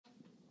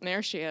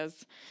there she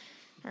is.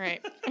 All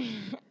right.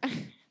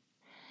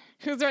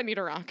 Who's ready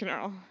to rock and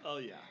roll? Oh,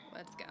 yeah.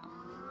 Let's go.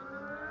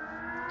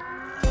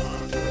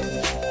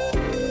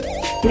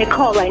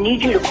 Nicole, I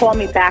need you to call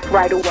me back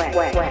right away.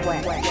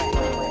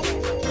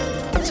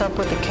 What's up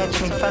with the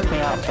catch me, fuck me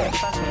outfit?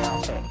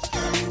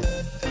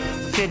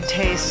 Good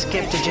taste,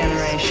 skipped a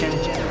generation.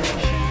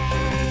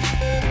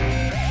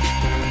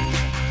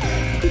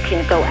 You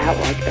can't go out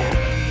like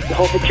that. The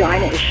whole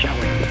vagina is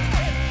showing.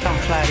 Don't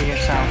flatter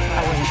yourself.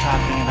 I wasn't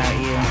talking about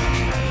you.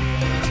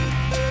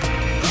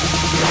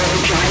 The whole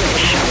vagina is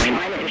showing.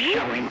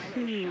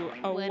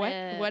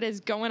 What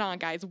is going on,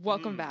 guys?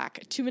 Welcome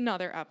back to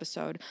another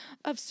episode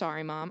of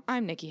Sorry Mom.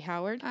 I'm Nikki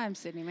Howard. I'm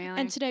Sydney Maley.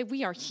 And today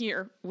we are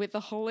here with a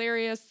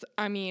hilarious,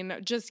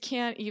 just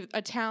can't even,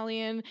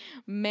 Italian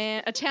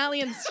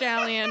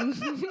stallion.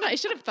 I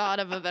should have thought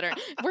of a better.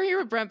 We're here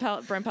with Brent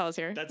Pell's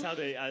here. That's how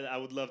I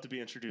would love to be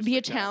introduced. The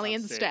like that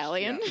Italian on stage.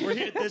 stallion. Yeah. We're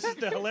here, this is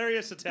the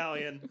hilarious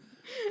Italian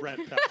Brent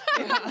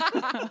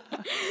Pell.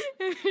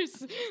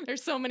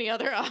 There's so many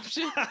other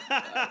options.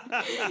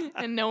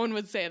 And no one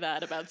would say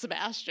that about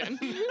Sebastian.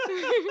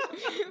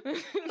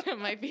 That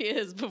might be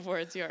his before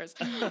it's yours.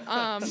 What's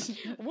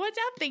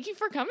up? Thank you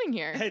for coming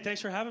here. Hey,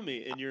 thanks for having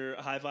me in your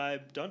high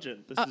vibe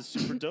dungeon. This is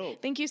super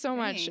dope. Thank you so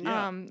much.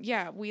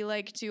 Thanks. We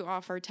like to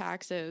offer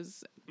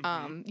taxes.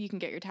 You can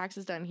get your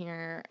taxes done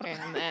here,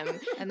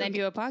 and then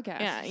do a podcast.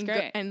 Yeah, it's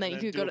great. and then you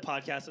could do go a to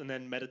podcast and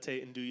then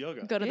meditate and do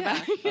yoga. go to the Yeah,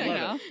 back. I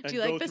know. Do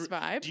you like this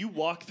vibe? Do you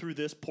walk through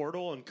this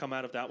portal and come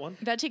out of that one?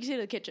 That takes you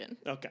to the kitchen.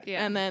 Okay.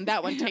 Yeah. And then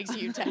that one takes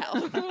you to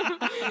hell.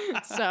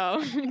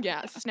 So,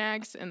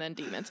 snacks and then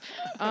demons.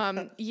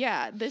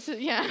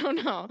 I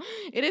don't know.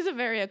 It is a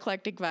very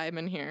eclectic vibe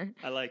in here.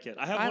 I like it.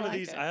 I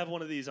have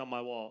one of these on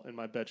my wall in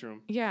my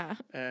bedroom. Yeah.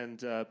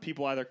 And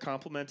people either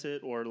compliment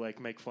it or like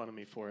make fun of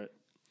me for it.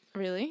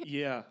 Really?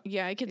 Yeah.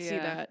 Yeah, I could see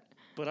Yeah. that.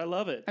 But I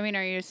love it. I mean,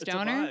 are you a It's a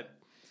stoner?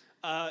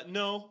 vibe.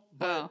 No,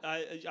 but Oh.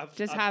 I've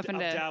Just I've happened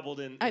to- dabbled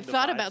in. I've the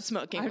thought vibes. about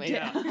smoking I've, lately.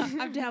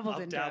 I've dabbled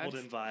I've in dabbled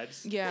drugs. in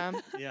vibes. Yeah.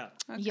 Yeah.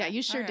 Yeah,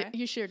 you sure Alright. do.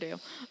 You sure do.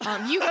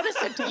 You go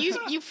to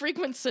you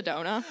frequent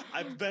Sedona.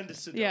 I've been to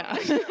Sedona.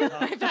 Yeah.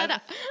 I've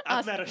had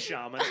I've met a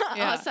shaman.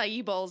 Yeah.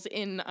 acai bowls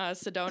in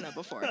Sedona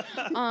before.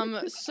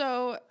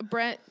 So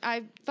Brent,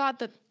 I thought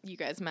that you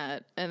guys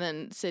met, and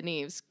then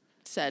Sydney's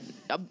said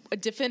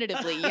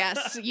definitively,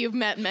 yes, you've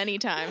met many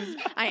times.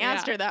 I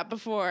asked Yeah. her that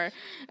before,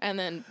 and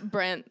then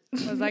Brent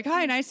I was like,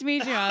 hi, nice to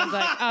meet you. I was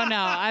like, oh no,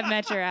 I've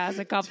met your ass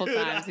a couple Dude,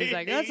 times. He's I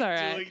like, that's hate all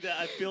right. doing that.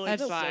 I feel like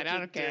That's such fine. I a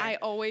don't care. dick. I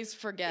always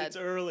forget. It's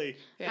early.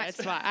 Yeah,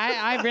 it's fine.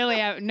 I really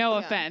have no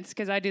offense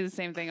because I do the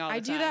same thing all the I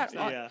time. do that.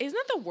 so- Yeah. Isn't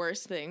that the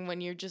worst thing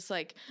when you're just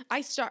like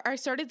I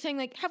started saying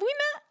like have we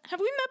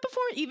met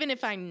before, even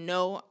if I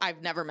know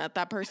I've never met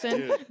that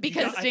person Dude,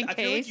 because I feel like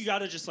case. you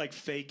gotta just like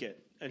fake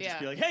it and just Yeah.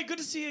 be like, "Hey, good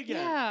to see you again."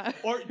 Yeah.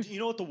 Or you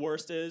know what the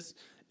worst is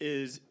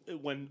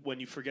when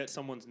you forget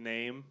someone's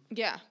name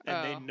yeah.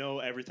 and they Oh. know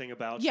everything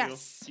about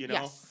Yes. you. You know.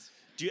 Yes.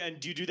 Do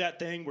you do that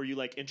thing where you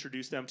like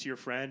introduce them to your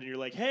friend and you're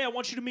like, "Hey, I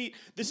want you to meet.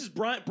 This is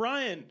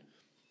Brian,"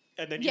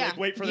 and then you Yeah. like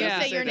wait for them Yeah. to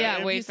You say say your their name.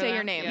 Yeah, wait You for say your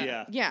them. name.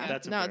 Yeah. Yeah.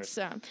 That's no, it's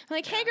embarrassing.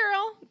 like, hey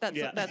girl.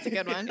 Yeah. That's a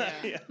good one.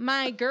 Yeah.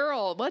 My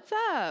girl, what's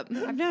up?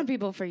 I've known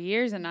people for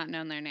years and not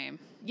known their name.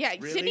 Yeah,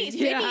 Really? Sydney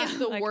is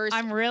the Like, worst.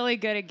 I'm really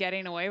good at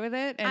getting away with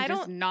it and I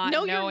just don't- not no,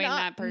 you're knowing not.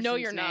 that person's No,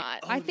 you're name.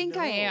 not. I think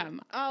I no.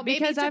 am. Oh, maybe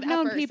because to I've that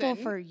known people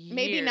person. for years.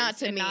 Maybe not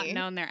to and me. not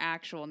known their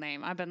actual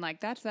name. I've been like,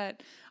 that's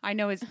that. I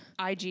know his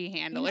IG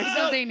handle or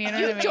something. You know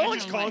you what I mean? don't.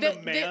 Just call The,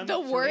 them man the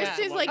for worst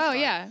Yeah. is like, Oh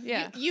yeah,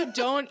 yeah. You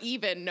don't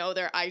even know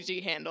their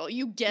IG handle.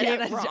 You get Yeah, it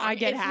that's- wrong. I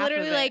get it's half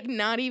literally of it. like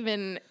not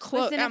even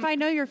close. Listen, if I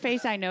know your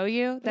face, I know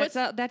you. That's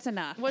what's- that's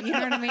enough. what's You know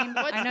the- what I mean?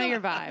 what's I know the- your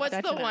vibe. What's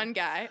That's the enough. one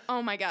guy?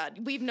 Oh my God,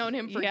 we've known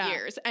him for Yeah.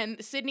 years,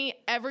 and Sydney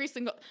every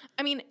single.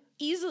 I mean,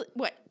 easily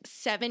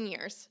 7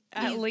 years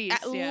At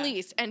least, At yeah.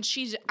 least, and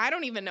she's. I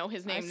don't even know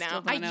his name still now.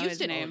 don't I know used his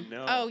to name. Oh,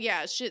 no. Oh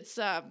yeah, shit's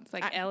It's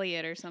like I-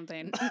 Elliot or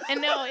something.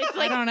 and no, it's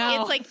like don't know.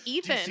 it's like Do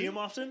Ethan. you see him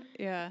often?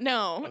 Yeah.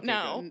 No, Okay,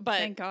 no, good. but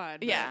Thank God,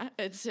 but- Yeah,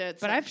 it's.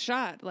 But I've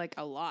shot like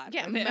a lot.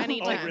 Yeah, with him. many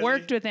like times.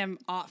 worked with him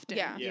often.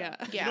 Yeah. Yeah.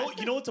 Yeah.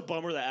 You know what's a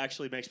bummer that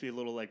actually makes me a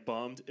little like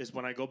bummed is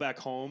when I go back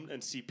home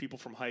and see people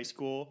from high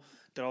school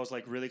that I was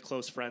like really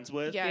close friends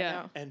with. Yeah, Yeah.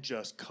 no. And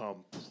just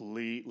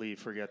completely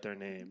forget their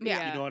name.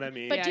 Yeah. You know what I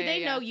mean? But Yeah, do yeah,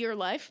 they yeah. know your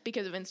life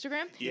because of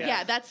Instagram?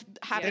 Yeah. That's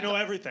happens They know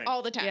everything.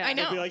 all the time. Yeah. I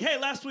They'll know. They'll be like, "Hey,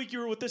 last week you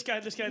were with this guy,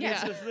 this guy,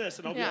 Yeah. this,"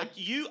 and I'll Yeah.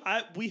 be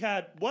like, we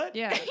had what?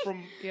 Yeah.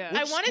 From Yeah.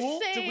 which I wanna school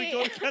did we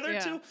go say- together Yeah.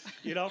 to?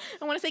 You know?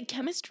 I want to say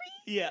chemistry.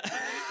 Yeah.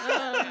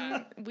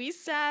 We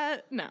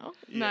sat not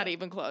Yeah.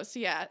 even close.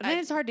 Yeah. And then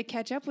it's hard to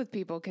catch up with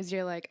people because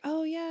you're like,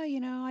 oh yeah, you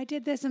know, I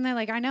did this, and they're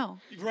like, I know.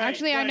 Right,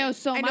 Actually, I right. know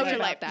so I know much your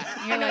about life. that.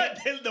 And you're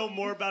like, They know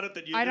more about it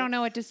than you I do. don't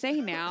know what to say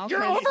now.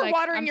 You're 'cause, like,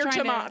 overwatering I'm your trying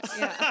to- tomatoes.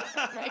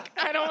 yeah. like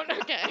I don't.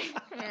 Okay.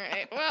 All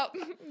right. Well,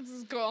 this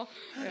is cool.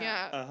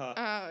 Yeah. Uh-huh.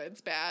 Oh,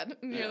 it's bad.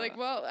 And you're Yeah. like,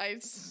 well,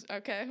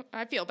 okay.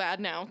 I feel bad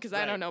now because I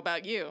Right. don't know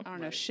about you. I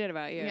don't know shit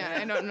about you. Yeah,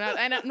 I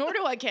know. Nor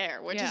do I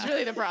care, which is Yeah.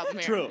 really the problem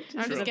here. True, I'm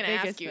true. just The gonna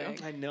ask biggest you. thing.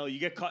 I know. You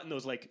get caught in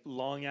those like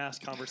long ass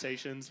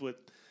conversations with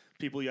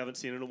people you haven't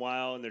seen in a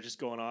while, and they're just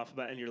going off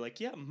about, and you're like,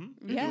 yeah,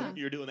 Yeah.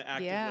 you're doing the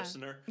active Yeah.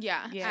 listener.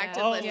 Yeah. Yeah.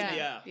 Active Oh listening.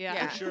 yeah,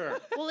 Yeah. for sure.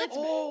 Well, it's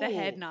The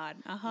head nod.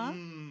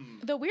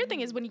 the weird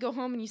thing is when you go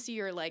home and you see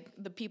your like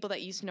the people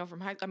that you used to know from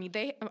high. I mean,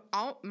 they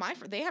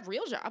have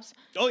real jobs,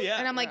 Oh yeah,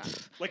 and I'm like,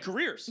 like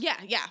careers. yeah,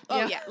 oh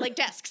Yeah. yeah, like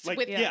desks Like,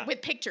 with yeah.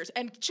 with pictures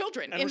and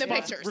children And in the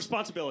pictures.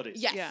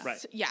 responsibilities. Yes, Yeah.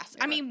 Right. yes.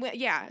 I mean,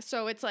 yeah.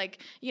 So it's like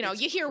you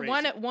It's hear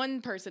crazy.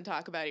 one person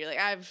talk about it. You're like,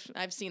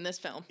 I've seen this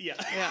film. Yeah.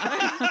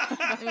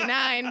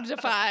 9 to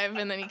 5,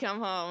 and then you come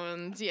home,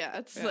 and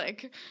it's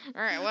like,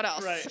 all right, what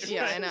else? Right,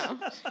 Yeah, I right.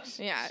 know.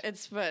 Yeah,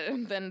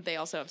 but then they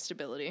also have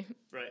stability.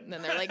 Right. And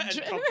then they're like,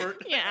 and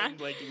comfort. yeah. And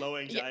like low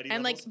anxiety.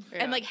 and levels.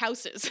 and like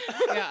houses.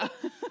 Yeah.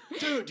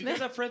 Dude, do you guys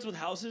have friends with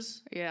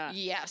houses? Yeah.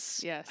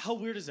 Yes. Yes. How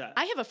weird is that?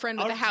 I have a friend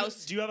with a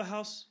house. Do you have a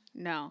house?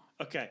 No.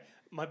 Okay.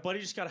 My buddy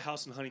just got a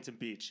house in Huntington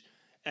Beach,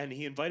 and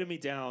he invited me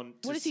down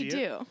to What does see he it.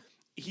 do?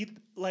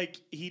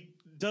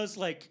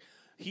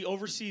 He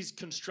oversees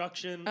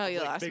construction Oh, of you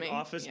like lost big me.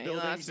 office Yeah, you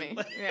buildings. lost me. And,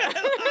 like, Yeah.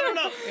 I don't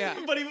know. Yeah.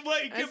 But he kept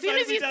As soon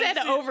inviting as me you down to said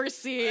see it.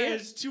 oversee,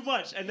 It's too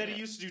much. And then he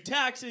used to do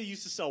taxes. He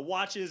used to sell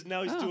watches.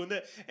 Now he's doing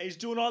that. And he's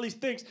doing all these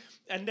things.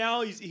 And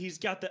now he's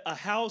got a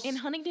house in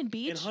Huntington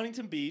Beach. in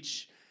Huntington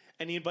Beach.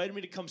 And he invited me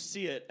to come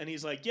see it. And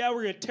he's like, "Yeah,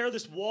 we're gonna tear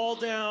this wall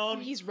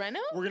down. He's reno.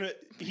 We're gonna."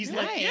 He's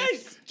like, Nice.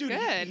 "Yeah, dude.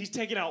 Good. He's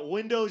taking out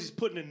windows. He's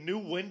putting in new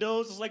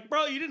windows." It's like,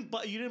 bro, you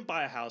didn't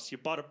buy a house. You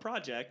bought a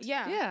project.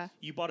 Yeah. Yeah.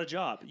 You bought a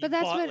job. You But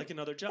that's bought what like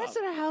another job. That's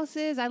what a house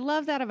is. I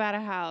love that about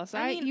a house.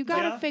 I mean, you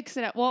gotta Yeah. fix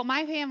it up. Well,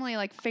 my family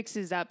like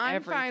fixes up I'm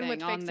everything. fine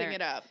with on fixing their-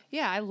 it up.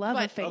 Yeah, I love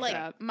a But fix like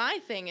up. my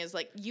thing is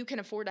like you can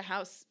afford a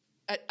house,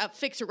 a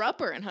fixer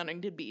upper in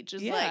Huntington Beach.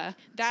 Is Yeah. like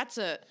that's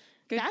a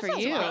Good that for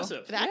sounds you.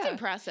 Impressive. That's Yeah.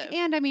 impressive.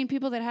 And I mean,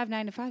 people that have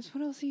 9 to 5s,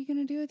 what else are you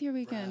gonna do with your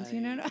weekends? You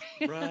know?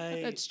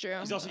 Right. That's true.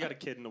 He's also got a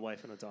kid and a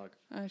wife and a dog.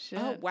 Oh shit.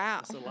 Oh wow.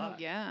 That's a lot.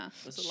 Yeah.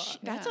 That's a lot.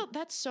 That's Yeah.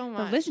 that's so much.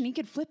 But listen, he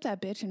could flip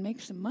that bitch and make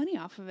some money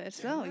off of it.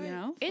 So you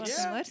know, It's-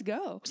 fucking let's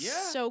go. Yeah.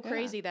 so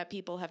crazy that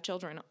people have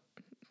children.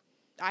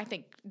 I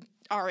think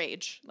our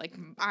age, like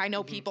I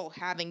know Mm-hmm. people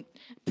having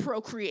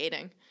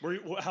procreating.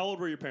 How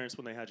old were your parents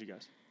when they had you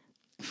guys?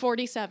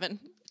 47.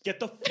 Get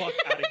the fuck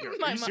out of here.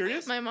 Are you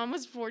serious? My mom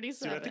was Dude,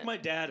 47. I think my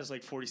dad is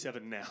like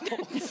 47 now.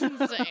 It's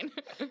insane.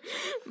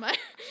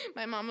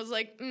 my mom was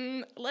like,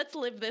 let's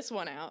live this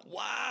one out.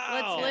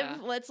 Wow.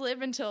 Let's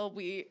live until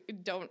we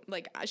don't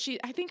like I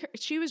think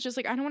she was just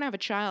like, I don't want to have a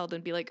child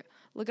and be like,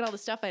 look at all the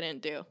stuff I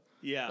didn't do.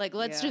 Yeah. Like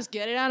let's Yeah. just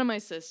get it out of my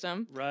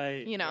system.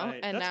 right. You know, right.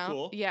 and That's now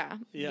cool. yeah,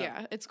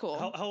 Yeah. it's cool.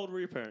 How old were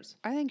your parents?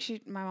 I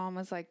think my mom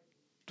was like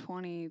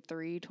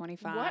 23,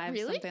 25, What,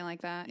 really? something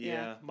like that.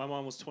 Yeah. My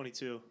mom was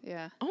 22.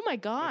 Yeah. Oh my My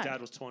god.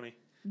 dad was 20.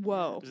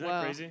 Whoa. Isn't Whoa.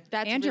 that crazy?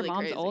 That's and really your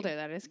mom's crazy. older.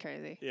 That is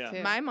crazy. Yeah.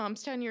 too. My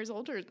mom's 10 years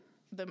older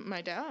than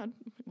my dad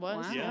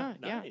was. Wow. Yeah.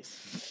 Yeah.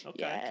 Nice. Okay.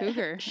 Yeah.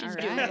 Cougar. She's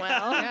All doing right.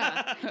 well.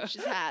 Yeah.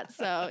 She's hot.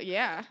 So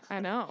yeah, I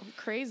know.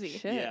 Crazy.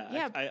 Shit. Yeah.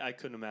 Yeah. I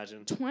couldn't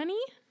imagine. 20?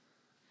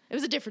 It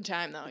was a different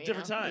time though.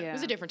 Different time. It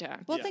was a Yeah. different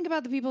time. Well, Yeah. think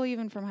about the people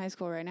even from high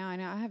school right now. I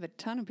know I have a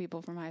ton of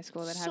people from high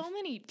school that So have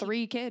many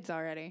 3 kids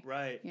already.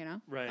 Right. You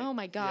know? Right. Oh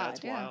my Yeah, God.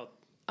 it's Yeah.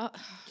 wild.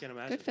 Can't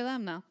imagine. Good for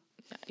them though.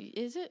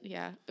 Is it?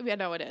 Yeah. Yeah,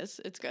 no, it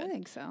is. It's good. I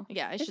think so.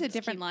 Yeah, I it's should a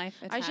different keep- life.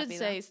 It's I should happy,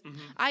 say, though.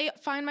 I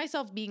find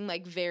myself being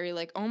like very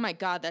like, oh my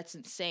God, that's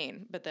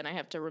insane. But then I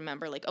have to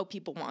remember like, oh,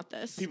 people want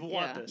this. People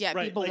want Yeah. this. Yeah,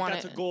 right. people like, want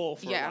that's it. a goal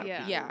for a Yeah, lot of yeah.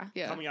 people. yeah.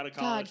 Yeah. Coming out of God,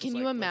 college. can just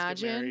you like,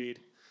 let's get imagine? married.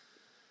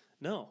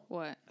 No.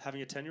 What?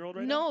 Having a 10-year-old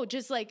right now? No,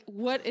 just like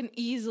what an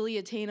easily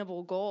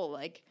attainable goal.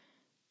 Like,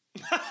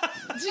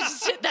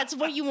 just, that's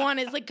what you want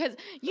is like, cause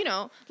you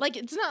know, like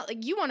it's not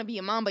like you want to be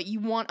a mom, but you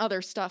want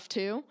other stuff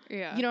too.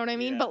 Yeah. You know what I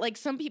mean? Yeah. But like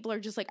some people are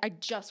just like, I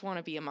just want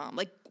to be a mom.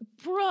 Like,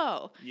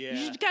 bro, Yeah.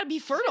 you just gotta be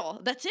fertile.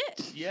 That's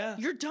it. Yeah.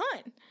 You're done.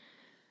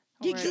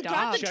 Or You, a you got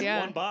dog. the Check Yeah.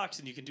 one box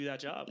and you can do that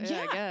job. Yeah,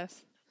 Yeah. I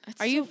guess.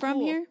 That's Are you so from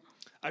cool. here?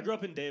 I grew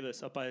up in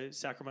Davis, up by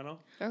Sacramento.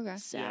 Okay.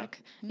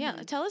 Sac. Yeah.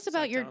 Tell us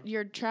about Sac town.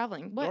 your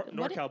traveling. What?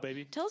 what NorCal,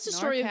 baby. Tell us the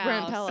story of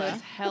Grand NorCal, so Pella.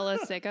 it's hella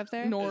sick up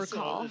there.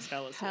 NorCal. It's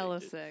hella sick. Hella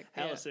dude. sick,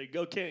 Hella yeah. sick.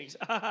 Go Kings.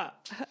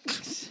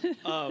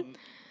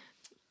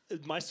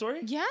 My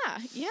story? Yeah.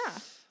 Yeah.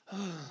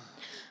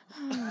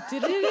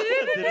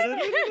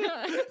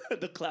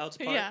 The clouds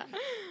part. Yeah.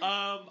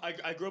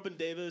 I grew up in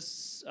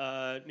Davis,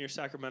 near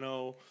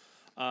Sacramento.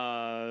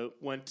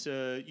 Went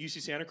to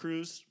UC Santa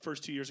Cruz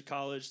first 2 years of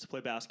college to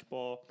play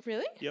basketball.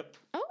 Really? Yep.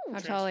 Oh. How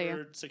tall are you?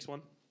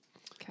 Transferred 6'1".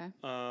 Okay.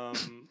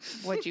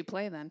 What'd you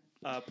play then?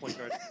 Point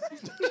guard.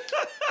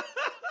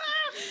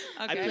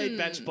 I Okay. played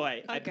bench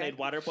boy. I Okay. played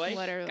water boy.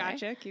 Whatever.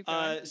 Gotcha. Keep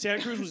going.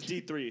 Santa Cruz was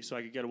D3, so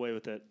I could get away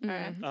with it. All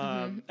right.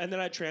 And then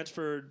I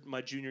transferred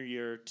my junior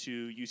year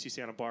to UC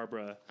Santa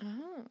Barbara.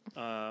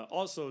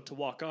 Also to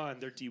walk on,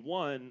 they're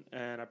D1,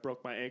 and I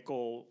broke my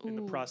ankle in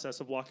the process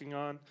of walking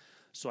on.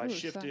 So I Ooh,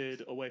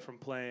 shifted away from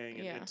playing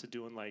and Yeah. into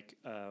doing like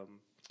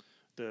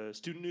the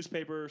student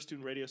newspaper,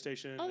 student radio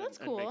station, Oh, that's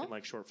and cool. making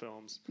like short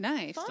films.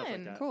 Nice. Fun. Stuff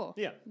like that. Cool.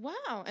 Yeah, Wow.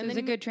 So And it was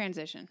then a good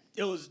transition.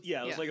 it was.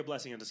 Yeah, it was Yeah. like a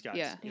blessing in disguise.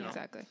 Yeah, you know?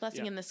 exactly.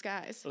 blessing Yeah. in the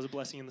skies. It was a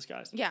blessing in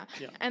disguise. Yeah.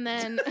 Yeah. And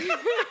then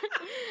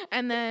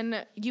and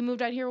then you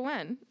moved out here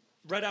when?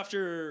 Right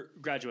after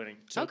graduating.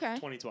 So Okay.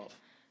 2012.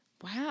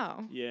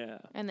 Wow. Yeah.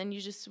 And then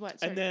you just what? And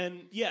started-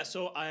 then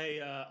so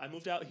I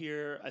moved out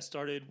here. I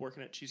started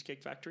working at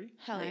Cheesecake Factory.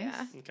 hell Nice.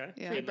 yeah. Okay.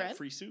 Yeah. Getting that bread?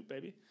 free soup,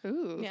 baby.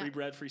 Ooh, Yeah. Free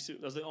bread, free soup.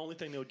 That was the only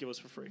thing they would give us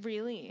for free.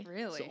 Really? It's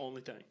really? the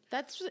only thing.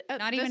 That's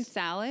Not even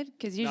salad?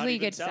 Because usually you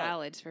even get salad.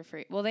 salads for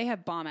free. Well, they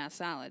have bomb ass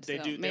salads. They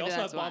so do. They maybe also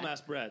have that's why. bomb ass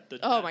bread.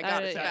 Oh my God,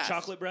 That it's fat best.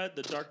 chocolate bread,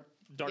 the dark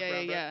Yeah, brown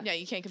bread. yeah. Yeah,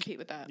 you can't compete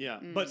with that. Yeah,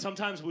 but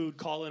sometimes we would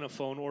call in a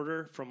phone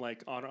order from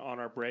like on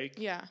our break.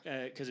 Yeah.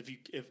 because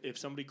if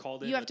somebody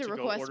called in, You have to to-go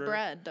request order,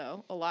 bread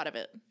though. A lot of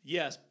it.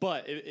 Yes,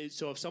 but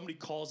so if somebody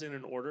calls in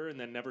an order and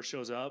then never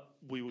shows up,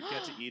 we would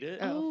get to eat it.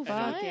 Oh, and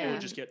fuck it yeah. would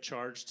just get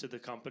charged to the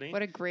company.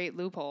 What a great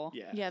loophole.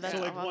 yeah, Yeah, that's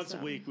so like once a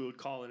awesome. week we would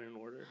call in an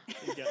order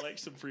and get like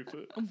some free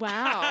food.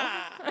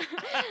 Wow.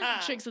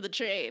 Tricks of the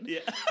trade. Yeah.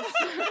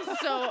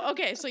 So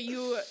okay, so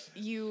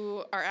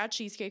you are at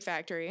Cheesecake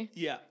Factory.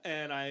 Yeah,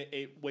 and I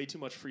ate way too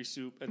much free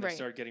soup, and they Right.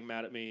 started getting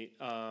mad at me.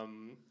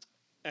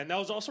 And that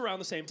was also around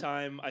the same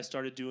time I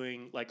started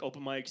doing like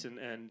open mics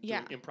and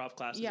Yeah. doing improv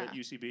classes Yeah. at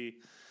UCB.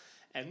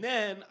 And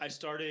then I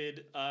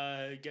started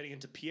getting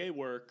into PA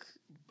work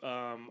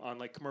on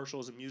like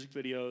commercials and music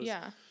videos.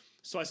 Yeah.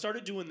 So I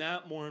started doing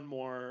that more and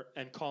more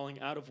and calling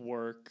out of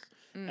work.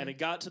 Mm. And it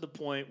got to the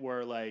point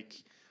where like,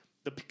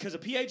 because a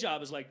PA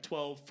job is like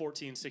 12,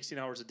 14, 16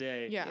 hours a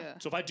day. Yeah. Yeah.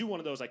 So if I do one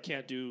of those, I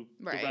can't do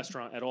Right. the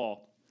restaurant at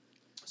all.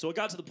 So it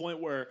got to the point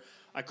where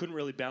I couldn't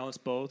really balance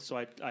both. So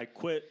I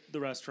quit the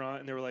restaurant,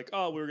 and they were like,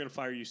 "Oh, we were gonna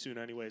fire you soon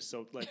anyways,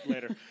 so like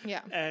later."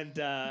 Yeah.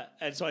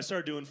 And so I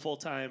started doing full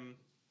time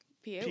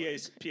PA. work.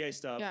 PA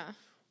stuff Yeah.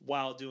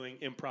 while doing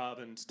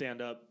improv and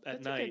stand up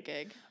at That's a night. good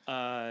gig.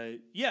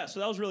 Yeah, so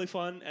that was really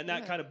fun, and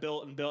that Yeah. kind of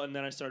built, and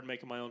then I started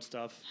making my own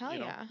stuff. Hell you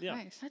know? yeah. yeah,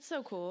 Nice. That's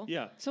so cool.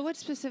 yeah. So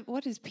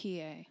what is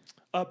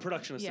PA?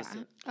 Production Yeah.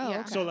 assistant. Oh, yeah.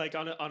 okay. So like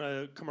on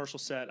a commercial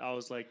set, I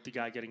was like the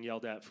guy getting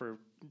yelled at for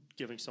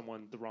giving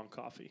someone the wrong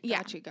coffee. Yeah.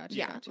 Gotcha,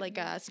 Yeah. gotcha. Like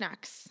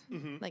snacks.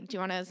 Mm-hmm. Like, do you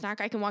want a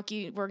snack? I can walk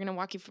you. We're gonna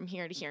walk you from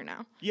here to here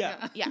now.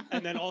 Yeah. Yeah.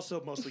 And then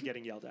also mostly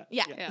getting yelled at.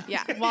 Yeah. Yeah.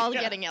 Yeah. While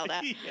Yeah. getting yelled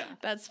at. Yeah.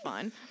 That's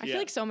fun. I Yeah. feel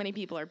like so many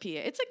people are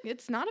PA.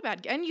 It's not a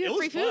bad. And you It have was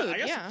free fun. food. I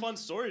got Yeah. some fun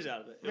stories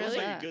out of it. It was Really?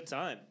 like Yeah. a good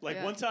time. Like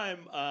Yeah. one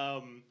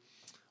time,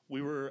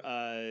 we were.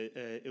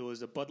 It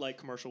was a Bud Light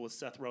commercial with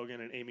Seth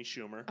Rogen and Amy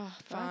Schumer. Oh,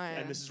 fun.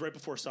 And this is right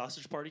before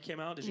Sausage Party came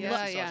out. Did you Yeah,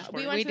 guys see yeah. Sausage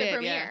we Party? went We to the did,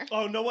 premiere.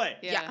 Oh no way!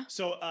 Yeah.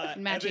 So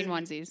Matching Evan,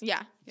 onesies.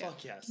 Yeah.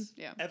 Fuck yes.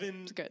 Yeah.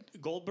 Evan good.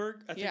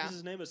 Goldberg, I think Yeah. is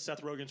his name, is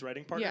Seth Rogen's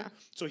writing partner. Yeah.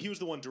 So he was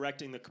the one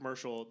directing the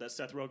commercial that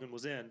Seth Rogen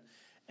was in.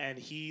 And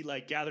he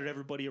like gathered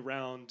everybody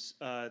around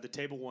the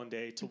table one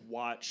day to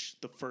watch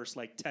the first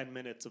like 10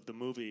 minutes of the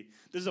movie.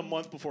 This is a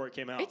month before it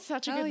came out. It's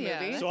such a Hell good yeah.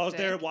 movie. So I was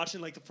there sick.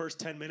 watching like the first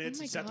 10 minutes,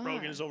 Oh my and Seth God.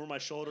 Rogen is over my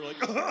shoulder, like,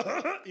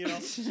 you know.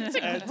 It's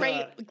a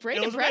great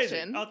it was amazing.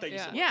 impression. Oh, thank you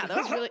so Yeah. much. Yeah, that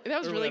was really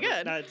Or really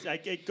whatever. good. No,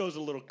 it goes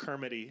a little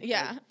Kermity.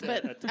 Yeah,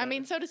 but I at-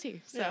 mean, so does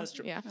he. So that's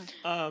true. yeah.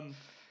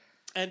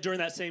 And during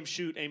that same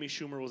shoot, Amy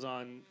Schumer was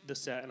on the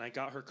set, and I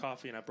got her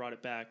coffee, and I brought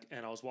it back,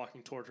 and I was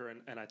walking toward her,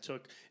 and I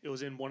took, it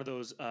was in one of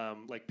those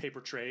like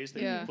paper trays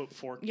that Yeah. you put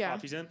four Yeah.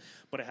 coffees in,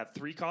 but it had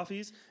 3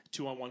 coffees,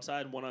 2 on one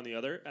side and 1 on the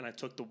other, and I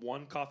took the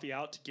 1 coffee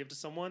out to give to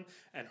someone,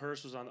 and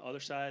hers was on the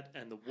other side,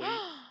 and the weight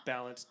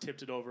balance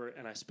tipped it over,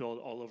 and I spilled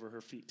all over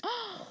her feet.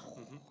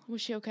 Was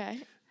she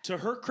okay? To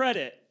her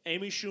credit,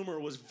 Amy Schumer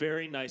was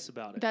very nice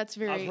about it. That's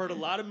very- I've heard a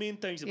lot of mean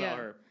things about Yeah.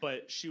 her,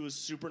 but she was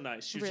super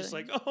nice. She was just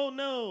Really? like, "Oh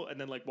no," and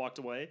then like walked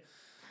away.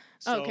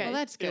 So Okay. Well,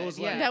 that's It good, was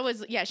yeah. like That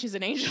was she's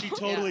an angel. she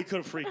totally could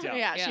have freaked out.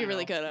 yeah, she Yeah.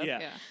 really could have. Yeah.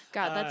 Yeah.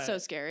 God, that's so Uh,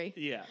 scary.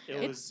 Yeah,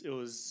 it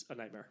was a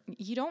nightmare.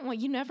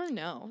 You never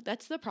know.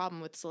 That's the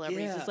problem with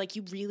celebrities. Yeah. Is like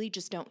you really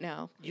just don't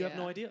know. You have Yeah.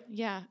 no idea.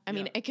 Yeah, I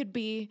mean, Yeah. they could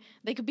be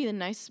the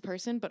nicest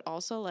person, but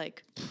also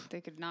like They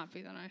could not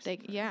be the nice. they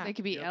They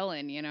could be Yep.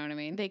 Ellen. You know what I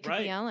mean? they could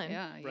Right. be Ellen.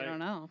 yeah, you Right. don't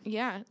know.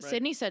 Yeah,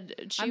 Sydney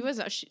said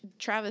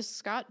Travis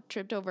Scott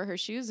tripped over her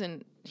shoes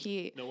and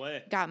he No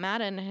way. got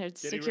mad and her he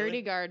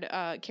security really?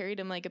 guard carried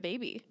him like a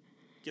baby.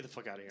 Get the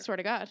fuck out of here. Swear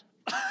to God,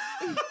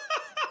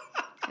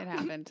 It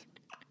happened.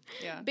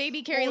 Yeah.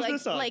 baby carry was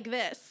this on? like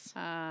this,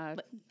 A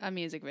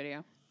music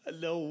video.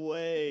 No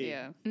way.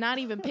 Yeah. not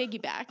even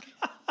piggyback,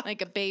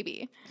 like a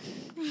baby.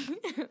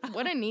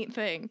 What a neat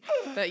thing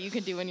that you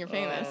can do when you're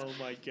famous. Oh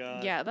my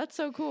god. Yeah, that's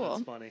so cool.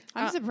 That's funny.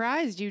 I'm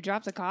surprised you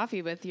dropped the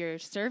coffee with your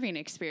serving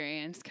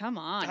experience. Come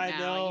on I now.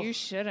 know. You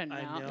should have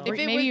I known. know. If it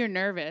Maybe was- you're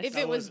nervous. if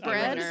it was I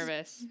bread-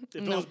 nervous.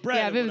 If No. it was bread,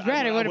 Yeah, if it was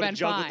bread, it I would've would've been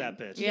juggled fine. that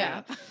bitch.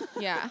 Yeah.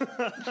 Yeah.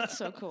 That's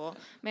so cool.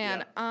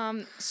 Man,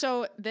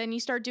 so then you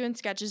start doing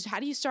sketches. How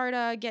do you start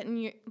getting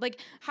your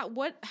how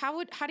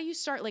do you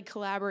start like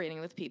collaborating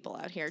with people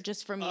out here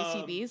just from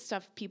UCB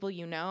stuff, people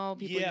you know,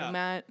 people yeah. you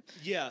met?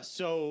 Yeah,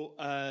 so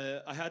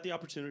I had the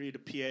opportunity to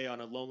PA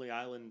on a Lonely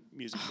Island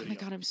music Oh video. my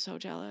god, I'm so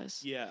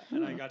jealous. Yeah,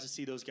 and I got to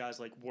see those guys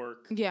like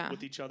work Yeah.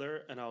 with each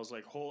other, and I was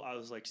like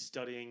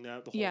studying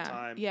that the whole Yeah.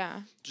 time.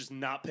 Yeah. Just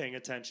not paying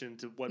attention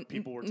to what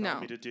people were telling no,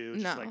 me to do.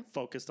 Just no. like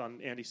focused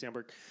on Andy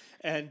Samberg,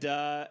 and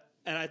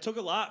And I took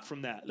a lot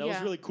from that. That was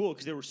Yeah. really cool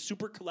because they were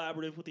super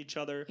collaborative with each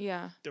other.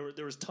 Yeah.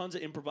 There was tons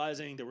of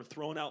improvising. They were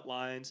throwing out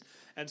lines.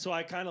 And so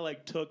I kind of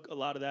like took a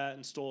lot of that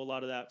and stole a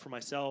lot of that for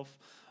myself.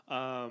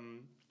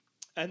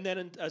 And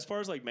then as far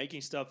as like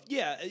making stuff,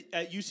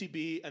 at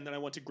UCB, and then I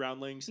went to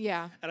Groundlings.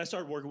 Yeah. And I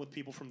started working with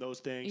people from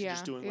those things, and Yeah.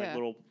 just doing like Yeah.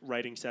 little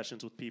writing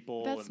sessions with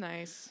people. That's and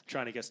nice.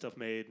 trying to get stuff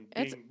made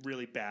and It's- being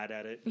really bad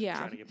at it. Yeah.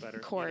 Trying to get better.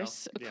 Of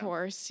course. You know? Of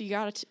course. You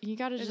gotta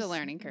There's just a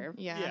learning curve.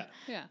 Yeah. Yeah.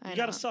 Yeah. I You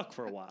got to know. suck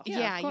for a while. Yeah,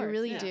 Yeah, of you course,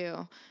 really yeah.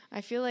 do. I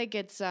feel like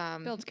it's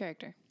Builds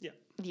character. Yeah.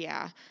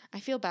 yeah. I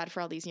feel bad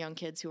for all these young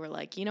kids who are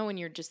like, you know, when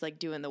you're just like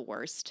doing the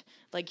worst,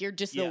 like you're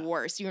just Yeah. the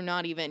worst. You're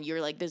not even.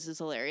 You're like, this is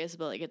hilarious,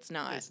 but like it's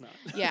not. It's not.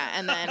 Yeah,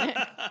 and then,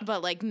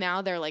 but like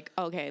now they're like,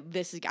 okay,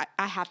 this is.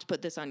 I have to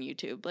put this on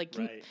YouTube. Like,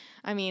 Right.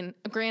 I mean,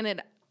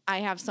 granted, I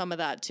have some of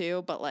that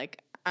too, but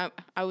like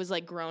I was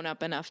like grown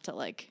up enough to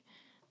like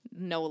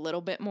know a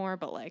little bit more.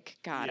 But like,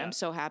 God, Yeah. I'm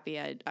so happy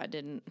I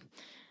didn't.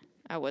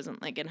 I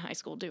wasn't like in high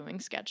school doing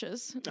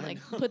sketches. Like,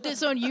 put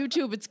this on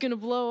YouTube, it's gonna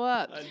blow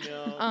up. I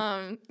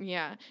know.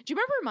 Yeah. Do you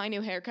remember my new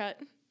haircut?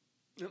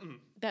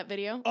 That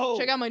video? Oh.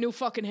 Check out my new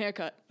fucking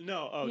haircut.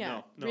 No. Oh, Yeah.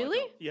 no. I Really?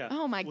 don't. Yeah.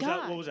 Oh, my Was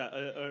God. That, what was that?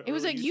 It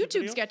was a a YouTube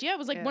video? sketch. Yeah, it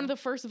was like one of Yeah.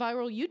 the first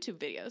viral YouTube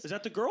videos. Is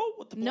that the girl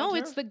with the blonde No,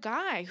 hair? it's the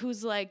guy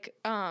who's like,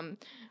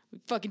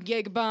 fucking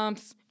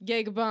Gigabumps.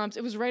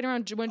 It was right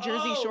around when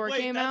Jersey Shore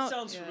wait, came that out.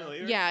 sounds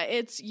familiar. Yeah,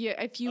 if you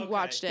Okay.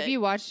 watched it. If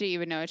you watched it, you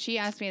would know it. She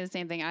asked me the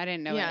same thing. I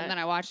didn't know it. Yeah. And then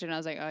I watched it and I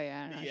was like, oh,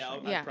 yeah. I know Yeah,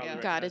 what I yeah, probably God,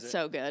 recognize it's it.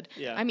 so good.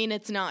 Yeah. I mean,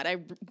 it's not.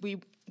 We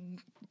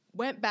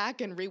went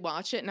back and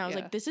rewatched it, and I was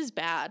Yeah. like, "This is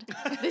bad.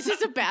 This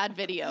is a bad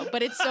video."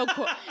 But it's so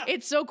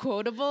it's so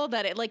quotable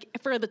that it like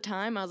for the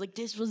time I was like,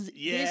 "This was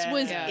Yeah.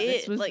 it."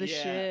 This was like the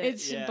Yeah. shit.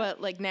 it's Yeah. but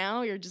like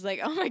now you're just like,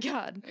 "Oh my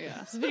God,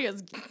 Yeah. this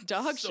video's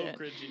dog So shit."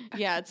 cringy.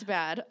 Yeah, it's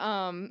bad.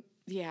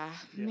 Yeah,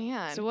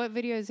 man. So what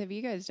videos have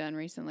you guys done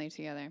recently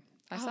together?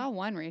 I saw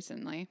one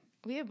recently.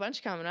 we have a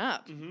bunch coming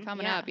up.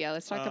 Coming Yeah. up. Yeah,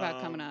 let's talk about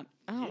coming up.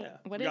 Oh, Yeah.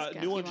 what We is got,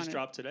 it? new one You just wanna-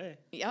 dropped today.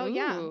 Oh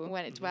yeah, Ooh.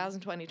 when it was in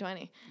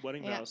 2020.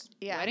 Wedding Yeah. vows.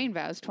 Yeah. Wedding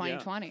vows Yeah.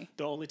 2020.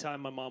 The only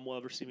time my mom will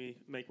ever see me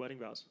make wedding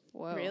vows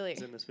Whoa. Really?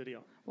 is in this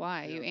video.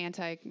 Why? You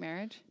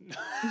anti-marriage?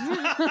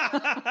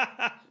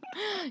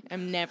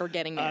 I'm never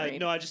getting married.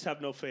 No, I just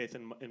have no faith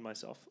in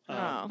myself.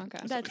 Oh, Okay.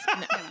 that's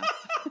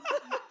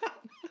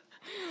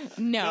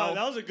No, no.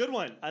 that was a good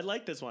one. I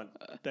like this one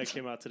that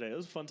came out today. It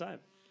was a fun time.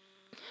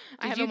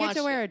 I Did you haven't get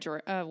to watched wear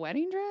it. a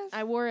wedding dress?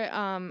 I wore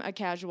a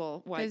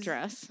casual white 'Cause-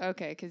 dress.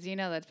 Okay, because you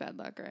know that's bad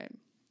luck, right?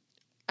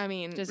 I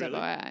mean, Just Really?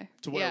 FYI.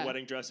 To wear Yeah. a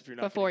wedding dress if you're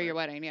not Before getting your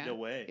married. wedding, yeah. No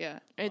way. Yeah.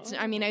 it's.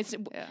 I mean, it's.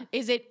 Yeah.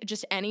 Is it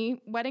just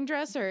any wedding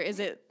dress, or is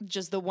it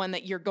just the one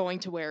that you're going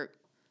to wear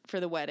for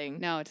the wedding?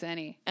 No, it's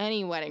any.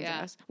 Any wedding Yeah.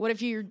 dress. What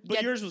if you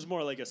But yours was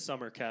more like a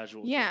summer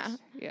casual. Yeah, dress.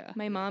 Yeah.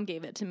 my mom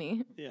gave it to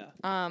me. Yeah.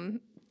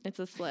 It's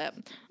a slip.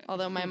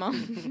 Although my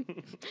mom,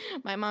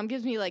 my mom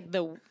gives me like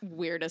the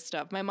weirdest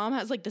stuff. My mom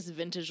has like this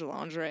vintage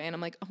lingerie, and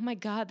I'm like, oh my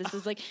God, this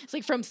is like it's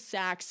like from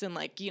Saks and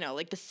like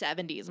like the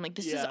 70s. I'm like,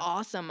 this is Yeah.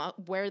 awesome. I'll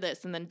wear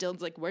this. And then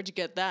Dylan's like, where'd you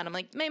get that? And I'm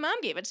like, my mom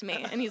gave it to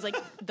me. And he's like,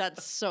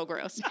 that's so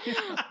gross.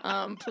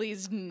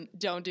 Please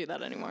don't do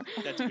that anymore.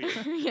 That's weird.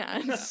 Yeah,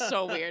 it's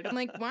so weird. I'm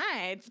like,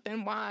 why? It's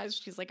been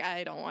washed. She's like,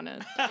 I don't want to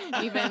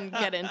even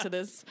get into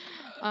this.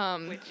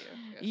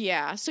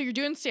 Yeah. So you're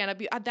doing stand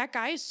up. That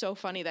guy is so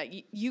funny that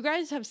you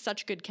guys have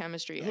such good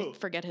chemistry. Who? I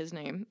forget his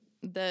name.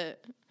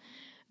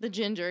 The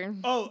ginger.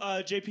 Oh,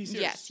 JP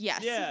Sears. Yes.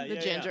 Yeah, the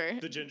yeah, ginger. yeah.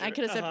 The ginger. I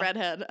could have said Uh-huh.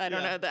 redhead. I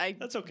don't Yeah. know.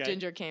 That's okay.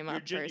 Ginger came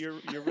up first. You're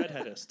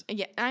redheadist.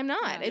 Yeah, I'm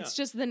not. Yeah. It's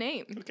just the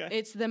name. Okay.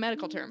 It's the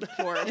medical term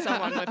for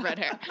someone with red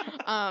hair.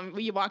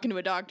 When you walk into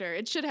a doctor,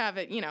 it should have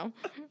it,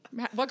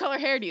 what color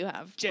hair do you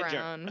have? Ginger.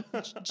 Brown.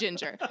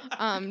 Ginger.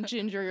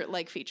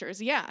 Ginger-like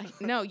features. Yeah.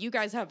 No, you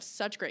guys have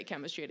such great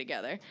chemistry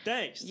together.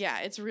 Thanks. Yeah,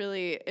 it's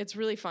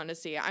really fun to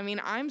see. I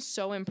mean, I'm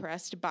so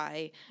impressed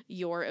by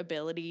your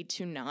ability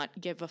to not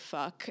give a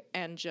fuck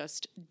and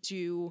just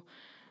do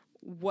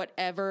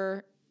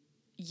whatever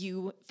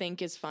you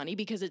think is funny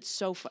because it's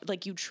so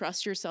like you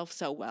trust yourself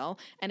so well,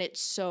 and it's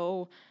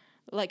so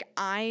like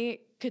I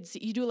could see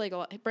you do like a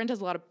lot. Brent does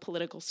a lot of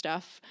political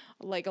stuff,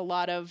 like a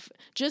lot of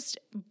just.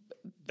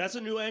 That's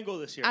a new angle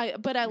this year. I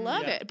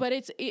love Yeah. it, but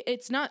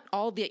it's not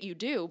all that you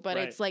do, but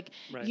Right, it's like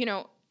right.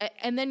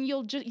 and then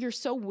you're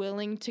so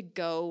willing to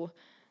go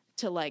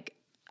to like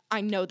I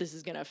know this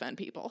is gonna offend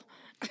people.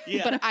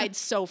 Yeah. But it's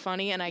so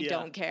funny and I Yeah.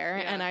 don't care.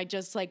 And I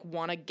just like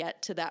want to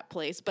get to that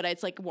place. But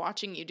it's like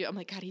watching you do, I'm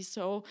like, God,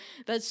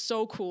 that's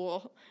so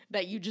cool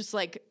that you just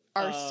like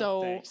are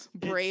so thanks.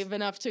 brave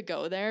enough to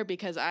go there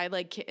because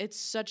it's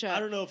such I a,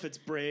 don't know if it's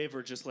brave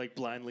or just like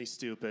blindly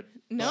stupid.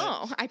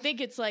 no, I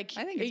think it's like,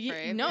 I think it's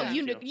brave, no, yeah.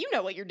 you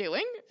know what you're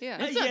doing. Yeah.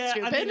 It's not yeah,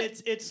 stupid. I mean,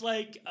 it's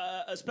like,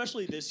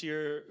 especially this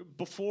year,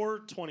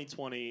 before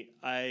 2020,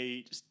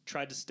 I just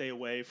tried to stay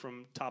away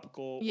from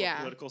topical Yeah. or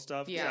political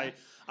stuff. 'Cause Yeah.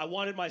 I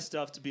wanted my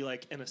stuff to be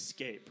like an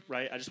escape,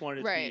 right? I just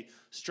wanted it to Right. be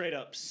straight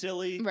up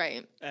silly.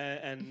 Right.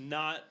 And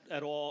not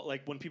at all,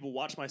 like when people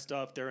watch my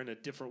stuff, they're in a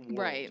different world,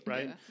 Right.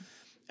 right? Yeah.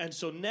 And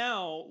so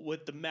now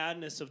with the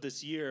madness of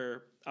this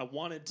year, I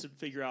wanted to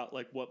figure out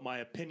like what my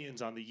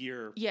opinions on the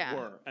year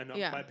were. And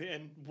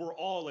and we're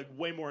all like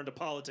way more into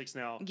politics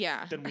now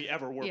than we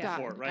ever were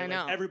before, right? I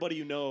know. Like everybody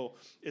you know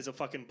is a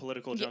fucking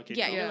political junkie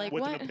now you're like,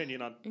 with what? an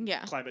opinion on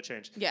climate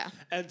change. Yeah.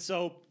 And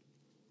so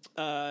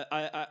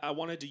I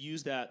wanted to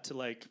use that to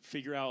like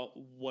figure out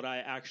what I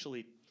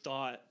actually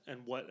thought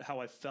and how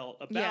I felt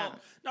about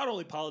not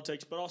only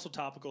politics but also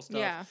topical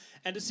stuff,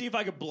 and to see if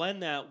I could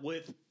blend that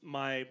with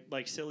my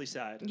like silly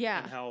side,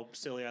 and how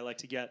silly I like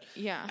to get.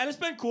 And it's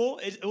been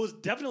cool. It was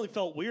definitely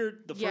felt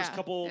weird the first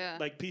couple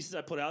like pieces I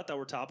put out that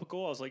were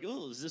topical. I was like,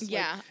 oh, is this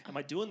like, am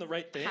I doing the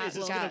right thing? Is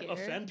this going to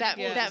offend that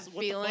people? that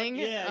feeling?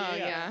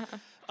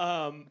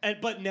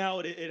 But now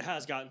it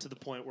has gotten to the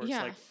point where it's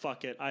like,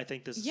 fuck it, I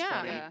think this is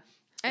funny.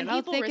 And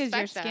how thick has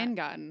your skin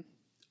gotten?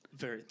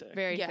 Very thick.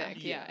 Very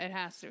thick. Yeah, it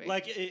has to be.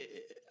 Like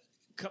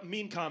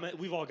mean comment.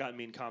 We've all gotten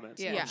mean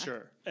comments. I'm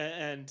sure,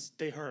 and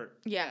they hurt.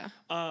 Yeah.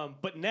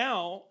 But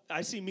now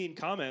I see mean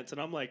comments, and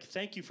I'm like,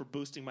 thank you for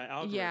boosting my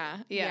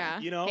algorithm. Yeah.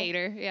 You know,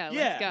 hater.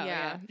 Let's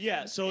go.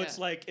 Yeah. So it's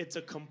like it's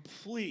a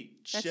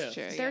complete shift. That's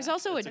true. There's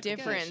also a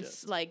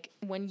difference, like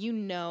when you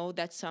know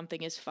that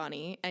something is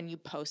funny and you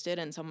post it,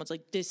 and someone's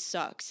like, "This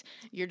sucks."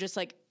 You're just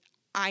like,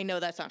 I know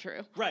that's not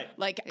true. Right.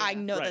 Like, I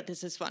know that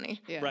this is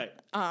funny. Yeah. Right.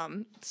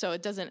 So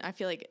it doesn't, I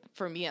feel like,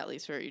 for me at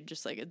least, where you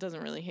just like, it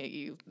doesn't really hit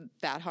you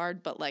that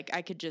hard, but like,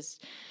 I could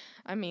just,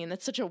 I mean,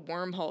 that's such a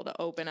wormhole to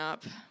open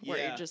up where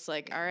you're just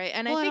like, all right.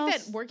 And I think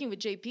that working with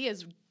JP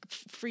has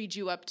freed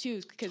you up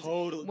too. Cause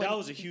totally. That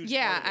was a huge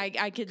part of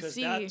it. I could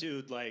see. Because that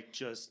dude, like,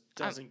 just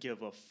doesn't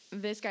give a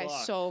This guy's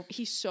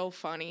he's so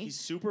funny. He's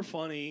super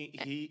funny.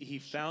 He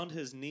found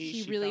his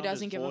niche. He really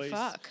doesn't give a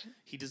fuck.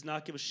 He does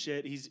not give a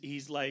shit.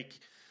 He's like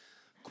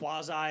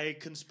quasi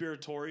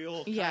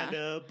conspiratorial kind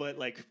of, but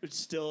like it's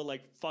still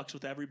like fucks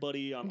with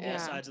everybody on all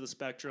sides of the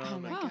spectrum. Oh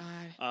my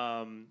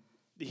god.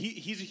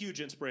 He's a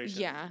huge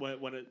inspiration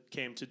when it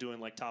came to doing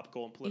like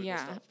topical and political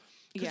stuff.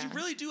 Because you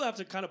really do have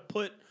to kind of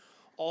put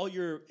all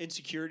your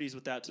insecurities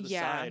with that to the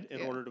side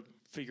in order to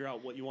figure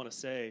out what you want to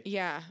say.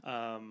 Yeah.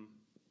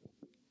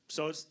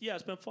 So it's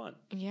been fun.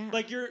 Yeah.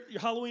 Like your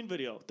Halloween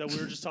video that we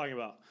were just talking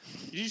about.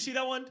 Did you see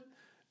that one?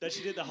 That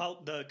she did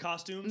the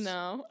costumes?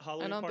 No,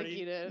 Halloween I don't party? think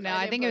you did. No,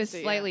 I think it was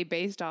slightly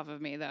based off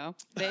of me though.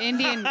 The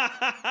Indian,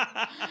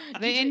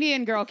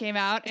 Indian girl came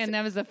out, and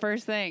that was the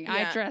first thing.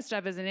 I dressed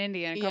up as an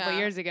Indian a couple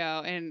years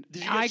ago, and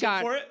did you get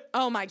shit for it?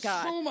 Oh my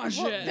god, so much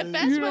shit. The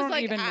best you was don't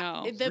like even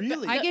know.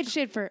 Really? I get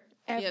shit for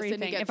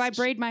everything. If I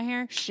braid my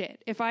hair,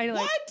 shit. If I like,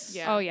 what?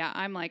 Yeah. Oh yeah,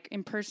 I'm like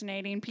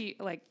impersonating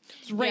like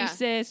it's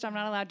racist. I'm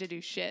not allowed to do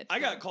shit. I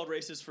got called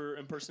racist for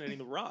impersonating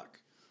The Rock.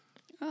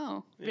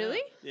 Oh,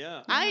 really?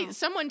 Yeah.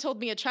 Someone told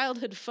me a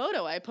childhood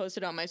photo I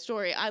posted on my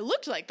story. I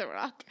looked like The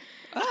Rock.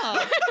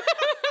 Oh.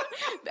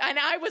 And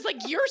I was like,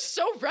 "You're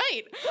so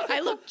right.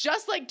 I look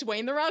just like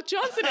Dwayne The Rock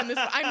Johnson in this."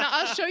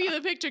 I'll show you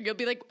the picture. You'll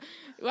be like,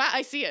 "Wow,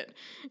 I see it."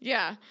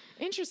 Yeah,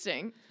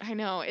 interesting. I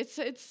know it's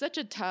such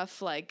a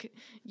tough like.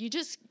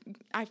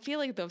 I feel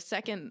like the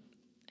second,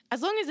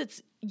 as long as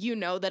it's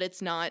that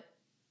it's not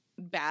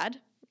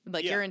bad,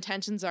 like your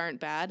intentions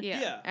aren't bad.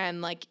 Yeah.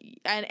 And like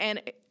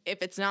and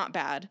if it's not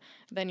bad,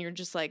 then you're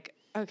just like,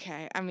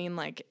 okay. I mean,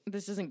 like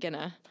this isn't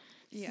gonna.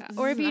 Yeah.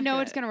 Or if you know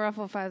it's going to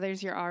ruffle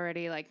feathers, you're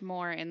already like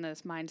more in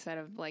this mindset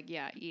of like,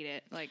 yeah, eat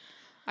it. Like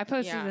I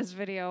posted this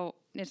video.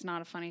 It's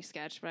not a funny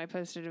sketch, but I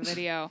posted a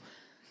video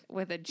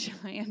with a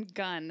giant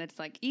gun that's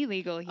like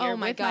illegal here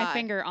my my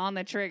finger on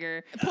the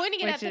trigger. Pointing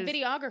it at the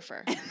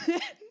videographer.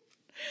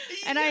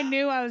 And I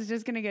knew I was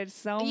just going to get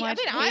so much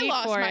hate I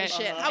lost for my it.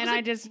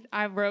 shit.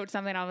 I wrote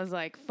something. I was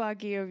like,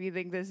 fuck you if you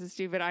think this is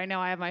stupid. I know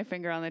I have my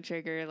finger on the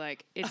trigger.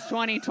 Like, it's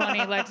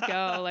 2020. Let's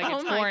go. Like,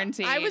 it's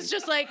quarantine. I was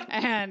just like...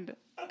 And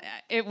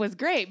it was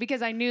great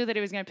because I knew that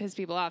it was going to piss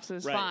people off. So it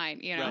was fine.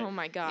 You know? Right. Oh,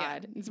 my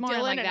God. Yeah. It's more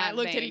Dylan like and that I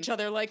looked vein. at each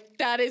other like,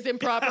 that is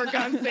improper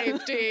gun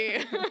safety.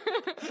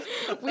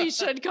 We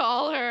should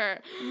call her.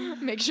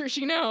 Make sure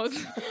she knows.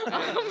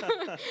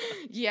 But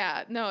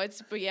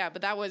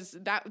that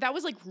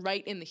was like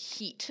right in the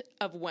heat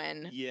of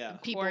when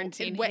people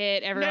quarantine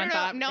hit. Everyone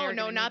thought no,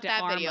 not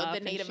that video. The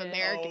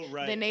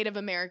The Native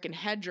American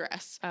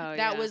headdress. Oh,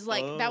 that was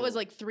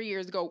like 3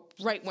 years ago,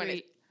 right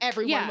when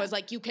everyone was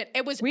like, you can.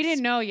 It was. We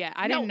didn't know yet.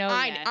 I didn't know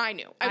yet. I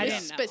knew. I was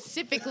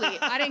specifically.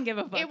 I didn't give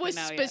a fuck. It was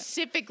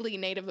specifically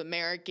Native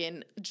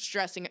American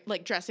dressing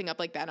up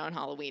like that on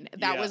Halloween.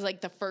 That was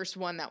like the first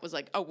one that was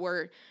like, oh,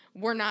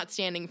 we're not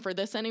standing for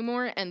this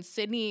anymore. And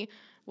Sydney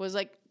was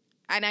like,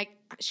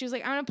 she was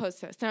like, I'm gonna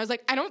post this. And I was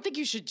like, I don't think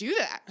you should do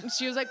that. And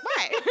she was like,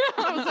 why?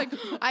 I was like,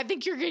 I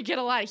think you're gonna get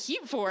a lot of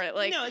heat for it.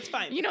 Like, no, it's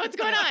fine. You know what's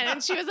going on?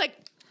 And she was like,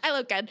 I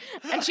look good.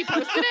 And she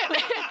posted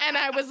it. And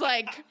I was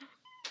like,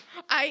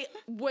 I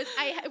was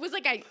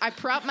like I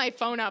propped my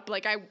phone up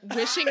like I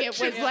wishing it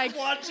was like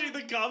watching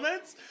the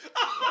comments.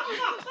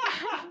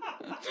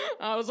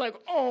 I was like,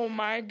 oh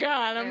my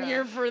God, I'm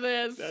here for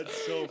this.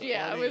 That's so funny.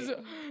 Yeah, it was.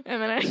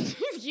 And then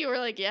you were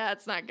like, yeah,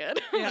 it's not good.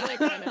 I was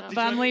like, I know. But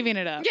I'm leaving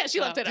it up. Yeah, she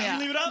left it up. Did you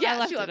leave it up? Yeah, I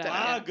left she left it it up.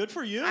 up. Ah, good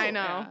for you. I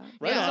know. Yeah.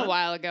 Right It was on. a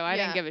while ago. I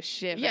Yeah. didn't give a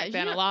shit Yeah, back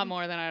then. you A lot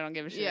more than I don't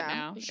give a shit Yeah,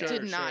 now. Sure,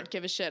 did sure. not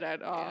give a shit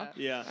at all.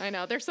 Yeah. I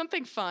know. There's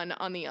something fun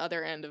on the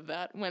other end of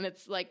that when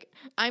it's like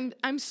I'm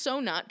so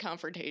not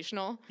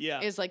confrontational.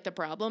 Yeah. Is like the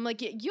problem.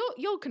 Like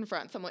you'll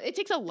confront someone. It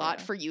takes a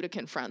lot for you to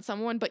confront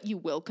someone, but you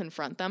will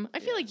confront them. I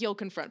feel like you'll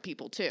confront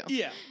people too.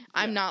 Yeah.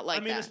 I'm not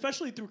like I mean, that.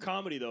 especially through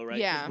comedy, though, right?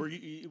 'Cause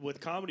Yeah. with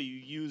comedy, you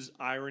use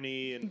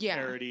irony and Yeah.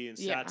 parody and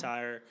Yeah.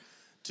 satire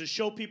to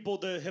show people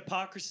the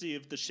hypocrisy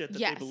of the shit that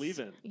they Yes. believe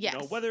in. Yes. You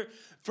know, whether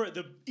for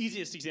the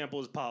easiest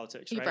example is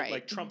politics, right? Right.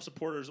 Like Trump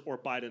supporters or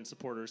Biden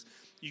supporters.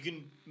 You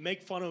can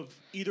make fun of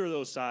either of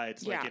those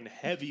sides, like Yeah. in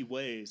heavy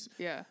ways.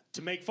 Yeah.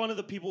 To make fun of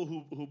the people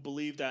who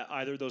believe that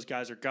either of those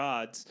guys are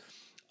gods.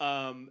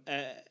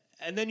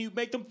 And then you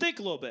make them think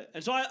a little bit.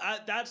 And so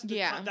that's the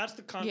Yeah. that's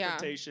the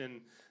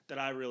confrontation that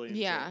I really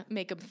enjoy. Yeah,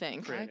 make them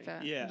think. creating.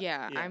 that. Yeah.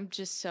 Yeah, I'm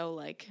just so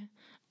like,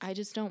 I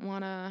just don't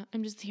want to.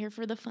 I'm just here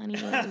for the funny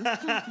ones.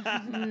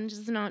 I'm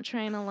just not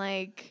trying to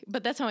like.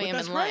 But that's how I But am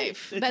that's in great.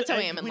 that's It's- how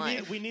I am in we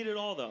life. we need it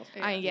all, though.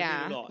 I We need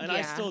yeah, it all. And I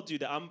yeah. still do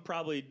that. I'm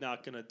probably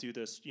not gonna do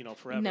this,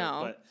 forever.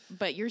 No, but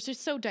but you're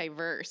just so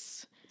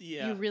diverse.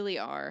 yeah, You really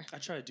are. I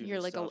try to do. You're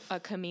this like stuff.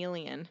 a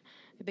chameleon.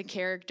 The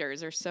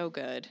characters are so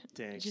good.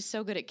 Thanks. Just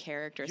so good at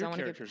characters. Your I want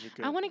to characters are get.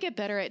 good. I want to get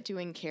better at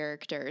doing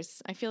characters.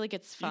 I feel like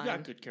it's You fun.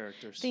 got good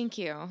characters. Thank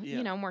you. Yeah.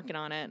 You know, I'm working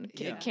on it.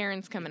 Yeah.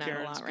 Karen's coming out a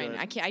Karen's lot right good.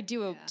 now. I can't. I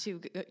do too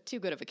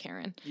good of a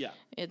Karen. Yeah,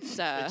 It's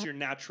it's your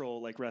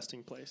natural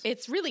resting place.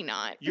 It's really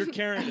not. Your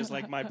Karen is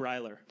like my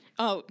Bryler.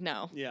 Oh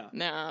no. Yeah.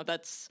 No,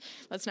 let's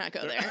not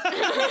go there.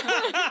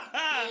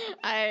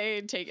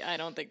 I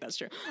don't think that's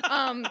true.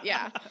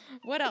 Yeah.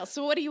 What else?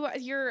 So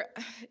you're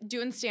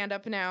doing stand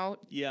up now,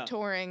 Yeah.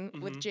 touring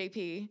with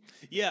JP,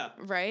 Yeah.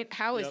 right?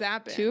 How has Yep.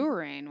 that been?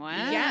 Touring.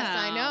 Wow. Yes,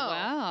 I know.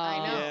 Wow. I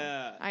know.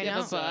 Yeah. I You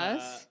have know. a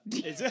bus?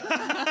 It's On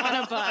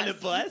a bus. On a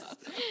bus?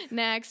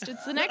 Next,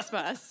 it's the next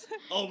bus.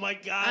 Oh my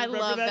God. I remember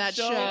love that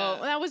show. Yeah.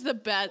 That was the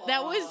best.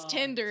 That was Oh,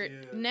 Tinder.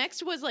 dude.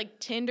 Next was like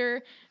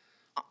Tinder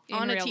In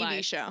on a real TV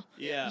life. show.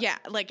 Yeah. Yeah,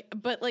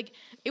 but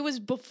it was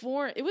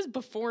before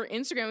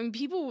Instagram, and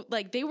people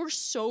they were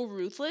so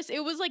ruthless.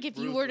 It was like if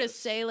you were to Ruthless.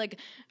 say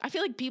I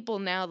feel like people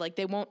now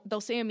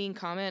they'll say a mean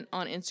comment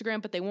on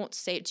Instagram, but they won't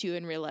say it to you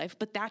in real life.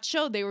 But that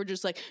show, they were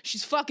just like,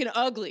 she's fucking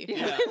ugly.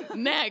 Yeah.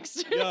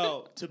 Next.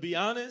 Yo, to be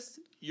honest,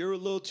 you're a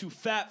little too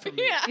fat for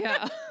me. Yeah.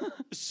 Yeah.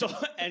 So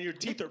and your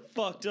teeth are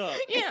fucked up.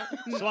 Yeah.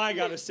 So I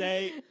gotta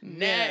say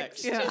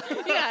next. Yeah.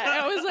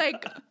 Yeah. I was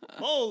like,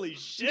 Holy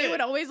shit. they would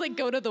always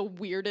go to the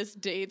weirdest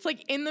dates,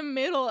 in the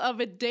middle of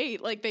a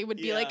date. They would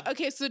be Yeah.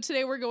 okay, so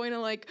today we're going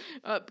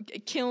to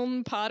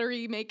kiln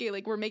pottery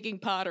making, we're making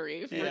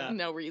pottery for Yeah.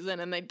 no reason,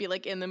 and they'd be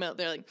in the middle.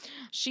 They're like,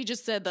 she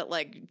just said that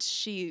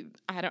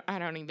I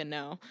don't even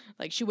know.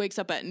 She wakes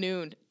up at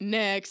noon.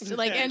 Next,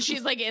 and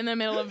she's in the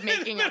middle of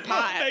making a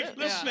pot. Make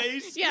the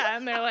face. Yeah,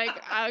 and they're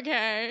like,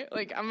 okay,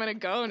 I'm gonna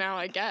go now,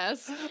 I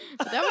guess.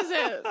 But that was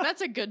it.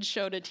 That's a good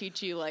show to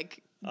teach you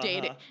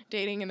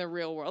dating in the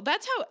real world.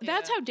 That's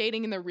how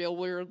dating in the real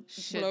world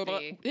Should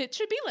be. It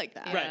should be like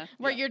that. Right.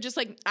 Where Yeah. you're just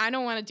I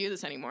don't want to do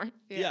this anymore.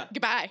 Yeah.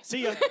 Goodbye.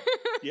 See ya.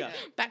 Yeah.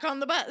 Back on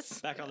the bus.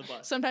 Back on the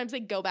bus. Sometimes they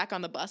go back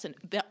on the bus and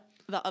the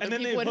other And then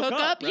people they would hook hook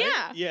up, up. right?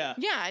 Yeah. Yeah.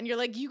 Yeah. And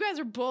you're you guys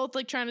are both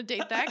trying to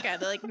date that guy.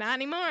 They're like, not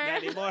anymore.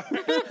 Not anymore.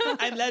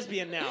 I'm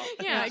lesbian now.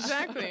 Yeah,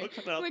 exactly.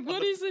 Hooking up on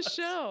What the is this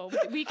show?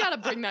 We gotta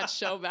bring that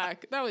show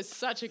back. That was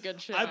such a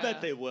good show. I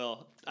bet they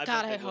will. God,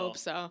 bet I they will. hope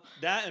so.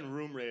 That and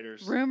Room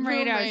Raiders. Room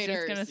Raider. I was just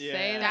Raiders. gonna say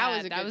Yeah. that. That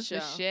was a That good was the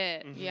show.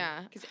 shit.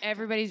 Yeah. Because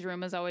everybody's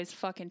room was always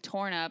fucking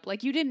torn up.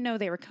 You didn't know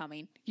they were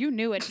coming. You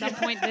knew at some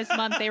point this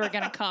month they were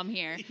gonna come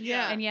here.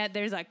 Yeah. And yet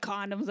there's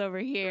condoms over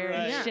here Right.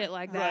 and shit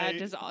like that. Right.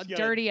 Just all You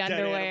got a dirty dead animal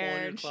in underwear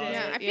your and shit. closet.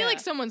 Yeah, I feel like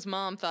someone's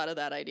mom thought of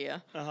that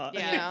idea. Uh-huh. You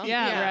know?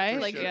 Yeah,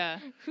 right? for sure. Yeah.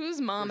 Whose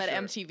mom For at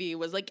sure. MTV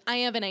was I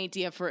have an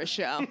idea for a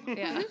show.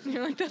 Yeah.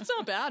 You're that's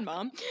not bad,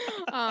 mom.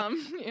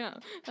 Yeah,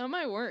 that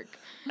might work.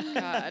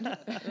 God,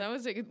 that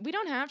was we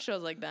don't have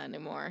shows like that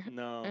anymore.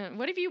 No.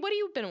 What have you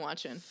been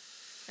watching?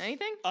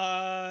 Anything?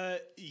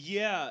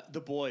 Yeah,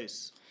 The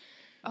Boys.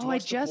 Did you Oh, I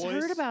watch The just Boys?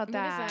 heard about What is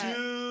that. that?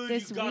 Dude,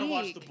 This you gotta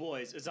watch week. The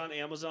Boys. It's on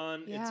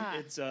Amazon. Yeah.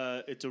 It's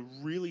a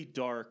really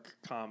dark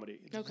comedy.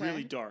 It's Okay.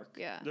 really dark.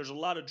 Yeah. There's a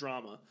lot of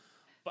drama,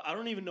 but I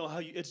don't even know how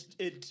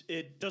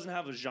it doesn't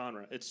have a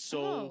genre. It's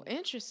so Oh,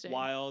 interesting.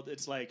 wild.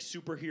 It's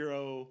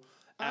superhero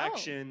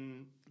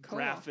action, cool.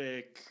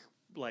 graphic,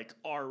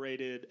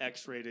 R-rated,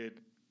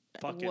 X-rated.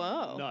 Fucking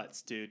Whoa.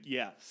 nuts, dude.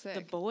 Yeah. Sick.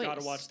 The Boys.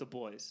 Gotta watch The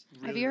Boys.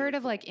 Have Really, you heard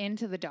really of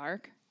Into the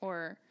Dark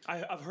or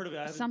I've heard of it.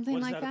 I haven't- something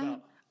what is like that?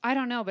 About? I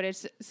don't know, but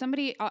it's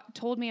somebody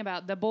told me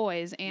about The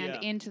Boys and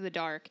Yeah. Into the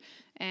Dark,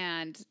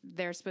 and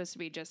they're supposed to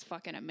be just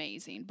fucking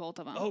amazing, both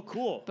of them. Oh,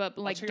 cool. But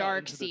I'll check out dark,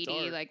 Into the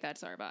seedy, Dark.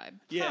 that's our vibe.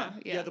 Yeah,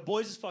 yeah. The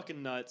Boys is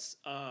fucking nuts.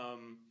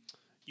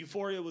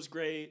 Euphoria was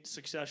great.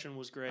 Succession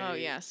was great. Oh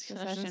yes,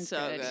 Succession's so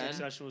good. good.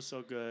 Succession was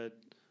so good.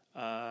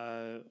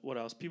 What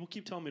else? People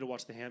keep telling me to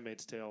watch The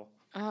Handmaid's Tale.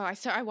 Oh,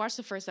 I watched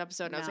the first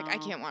episode and I was like, I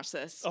can't watch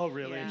this. Oh,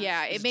 really?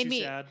 Yeah, Is it made too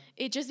me. sad?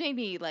 It just made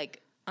me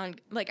like.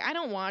 I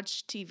don't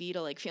watch TV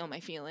to like feel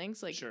my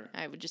feelings. Like Sure.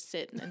 I would just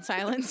sit in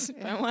silence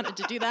if I wanted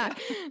to do that.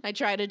 I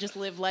try to just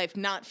live life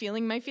not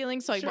feeling my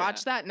feelings. So I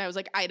watched that and I was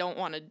like, I don't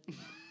want to.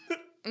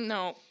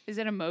 No, Is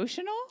it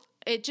emotional?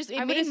 it just. It I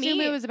would made assume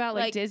me, it was about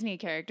like Disney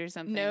characters or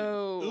something.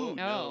 No, Ooh,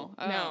 No.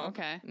 Oh, no,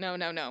 okay. no.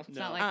 It's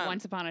not like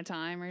Once Upon a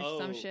Time or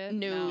some shit.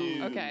 No.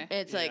 Okay.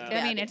 It's like Yeah.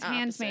 I mean, the it's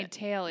Handmaid's opposite.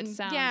 Tale. It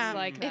sounds Yeah,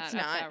 like that. it's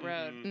up not. that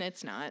road.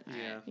 It's not.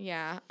 Yeah.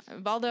 Yeah.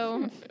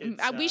 Although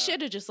It's, we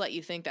should have just let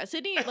you think that,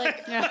 Sydney.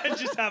 Like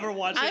Just have her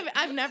watch it.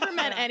 I've never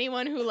met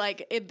anyone who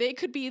like they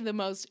could be the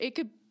most. It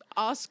could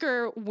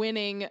Oscar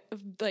winning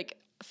like.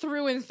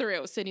 Through and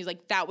through, Sydney's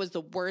like, that was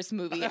the worst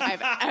movie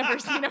I've ever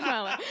seen in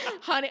my life.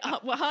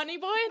 Honey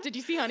Boy? Did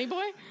you see Honey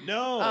Boy?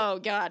 No. Oh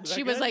God, Was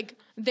she that was good? like,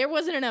 there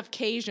wasn't enough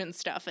Cajun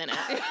stuff in it.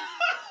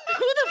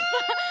 Who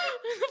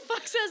the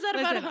fuck says that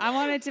Listen, about? I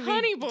want it to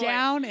Honey be Boy?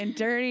 down and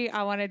dirty.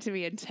 I want it to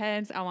be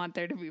intense. I want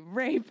there to be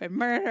rape and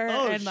murder.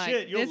 Oh, and like,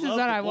 shit, you'll this is love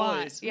what The I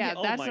want. Boys. Yeah,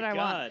 Oh that's my what I God.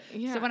 want.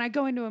 Yeah. So when I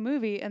go into a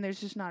movie and there's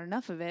just not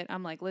enough of it,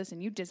 I'm like,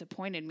 listen, you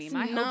disappointed me.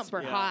 My not- hopes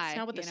were Yeah. high. That's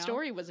not what the you know?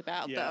 story was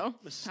about, Yeah. though.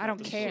 This is I not don't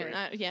the care.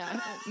 story. Yeah,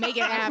 make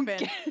it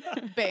happen,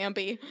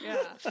 Bambi. Yeah.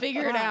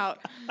 Figure it out.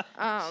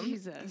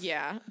 Jesus.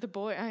 Yeah, the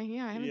boy. I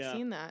haven't Yeah.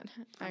 seen that.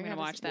 I'm gonna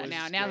watch that Boys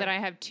now. is Now great. that I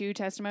have 2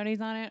 testimonies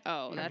on it,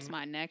 that's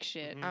my next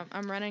shit.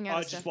 I'm running out I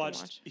of stuff just to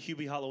watched watch.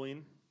 Hubie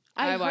Halloween.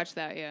 I heard- watched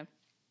that. Yeah.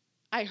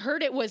 I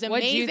heard it was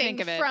What'd you amazing think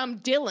of it? from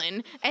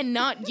Dylan and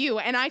not you,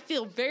 and I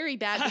feel very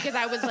bad because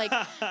I was like,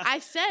 I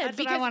said That's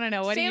what I because wanna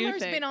know. What do you Sandler's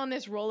think? been on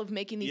this role of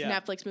making these Yeah.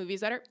 Netflix movies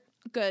that are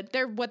good.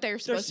 They're what they're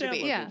supposed to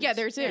be. Sandler Yeah.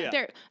 movies. Yeah,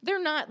 Yeah.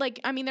 they're not like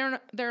I mean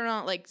they're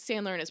not like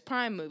Sandler and his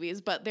prime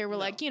movies, but they were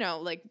like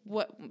like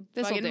what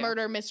This'll fucking do.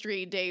 murder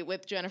mystery date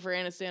with Jennifer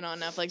Aniston on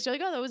Netflix. You're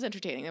like, oh, that was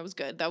entertaining. That was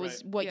good. That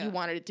was Right. what Yeah. you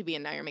wanted it to be,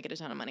 and now you're making a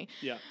ton of money.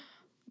 Yeah.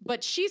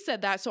 But she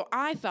said that, so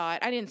I thought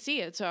I didn't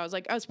see it, so I was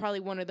like, oh, it's probably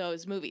one of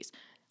those movies.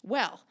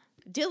 Well,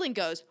 Dylan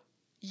goes,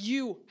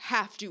 you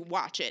have to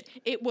watch it.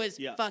 It was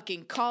Yeah.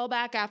 fucking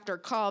callback after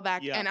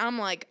callback, Yeah. and I'm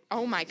like,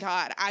 oh my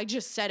God, I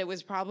just said it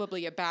was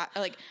probably about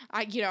like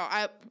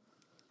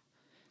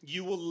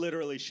You will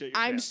literally shit your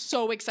I'm pants.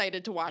 so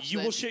excited to watch You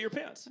this. will shit your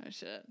pants. Oh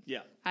shit.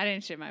 Yeah. I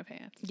didn't shit my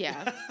pants.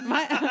 Yeah. But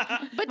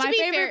to my be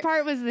favorite fair-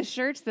 part was the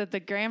shirts that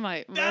the grandma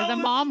or That the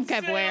was- mom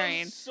kept that was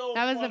wearing. so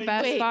that was funny. the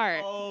best Wait.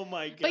 part. Oh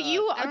my god. But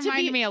you That to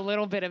reminded be me a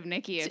little bit of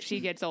Nikki if she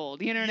gets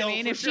old. You know what Yo, I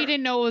mean? for If sure. she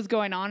didn't know what was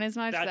going on as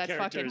much, That that's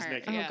character fucking is her.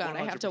 Nikki. Oh Yeah. God,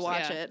 I have to 100%.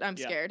 watch Yeah. it. I'm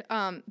Yeah. scared.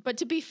 But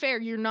to be fair,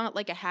 you're not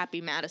like a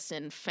Happy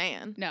Madison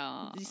fan.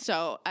 No.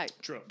 So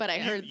True. But I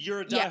heard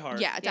You're a yeah,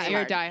 diehard. Yeah, Yeah,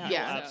 you're a diehard. I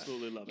Yeah.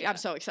 absolutely love it. Yeah, I'm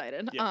so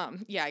excited. Yeah.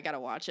 Yeah, I gotta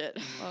watch it.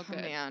 Well, Oh,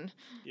 good. man,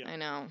 Yeah. I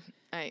know.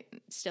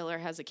 Stiller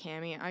has a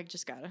cameo. I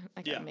gotta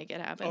Yeah. make it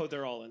happen. Oh,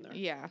 they're all in there.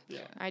 yeah. Yeah.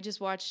 I just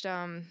watched.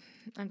 I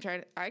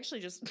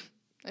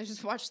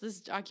just watched this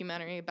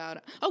documentary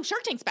about. Oh,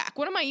 Shark Tank's back.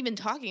 What am I even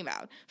talking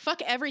about?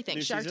 Fuck everything.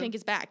 New Shark season? Tank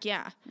is back.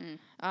 Yeah.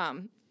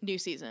 New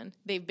season.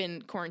 They've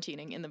been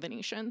quarantining in the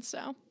Venetian,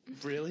 so.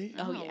 Really?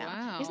 Oh, Oh, yeah.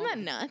 wow. Isn't that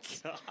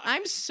nuts?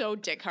 I'm so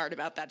dick hard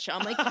about that show.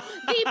 I'm like,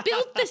 they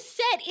built the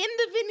set in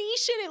the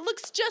Venetian. It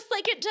looks just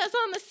like it does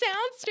on the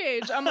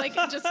soundstage. I'm like,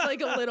 just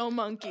like a little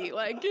monkey.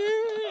 Like,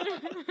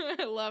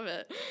 I love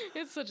it.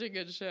 It's such a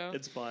good show.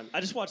 It's fun.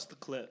 I just watched the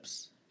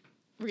clips.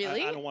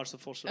 Really? I don't watch the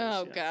full show.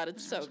 Oh, God.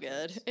 It's so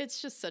good.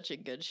 It's just such a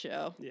good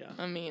show. Yeah.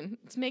 I mean,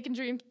 it's making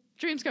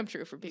dreams come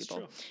true for people.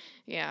 true.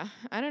 Yeah.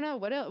 I don't know.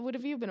 What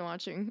have you been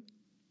watching?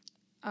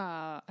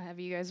 Have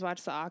you guys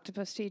watched The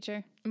Octopus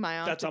Teacher?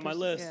 That's on my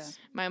list.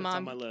 Yeah. My That's mom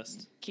on my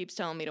list. keeps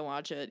telling me to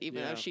watch it,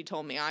 even Yeah. though she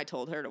told me I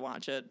told her to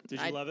watch it.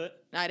 Did you love it?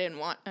 I didn't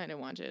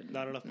watch it.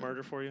 Not enough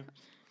murder for you?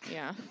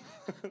 Yeah.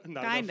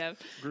 Not Kind enough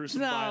of.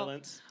 gruesome So-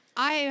 violence.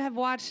 I have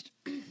watched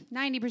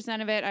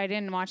 90% of it. I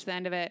didn't watch the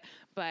end of it,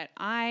 but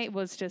I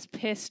was just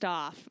pissed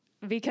off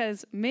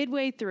because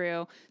midway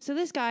through, so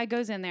this guy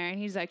goes in there and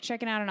he's like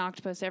checking out an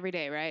octopus every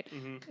day, right?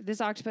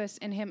 This octopus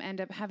and him end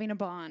up having a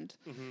bond.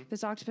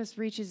 This octopus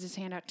reaches his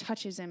hand out,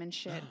 touches him and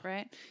shit,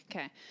 right?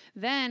 Okay.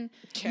 Then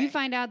you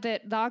find out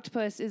that the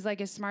octopus is like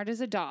as smart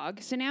as a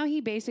dog. So now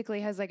he basically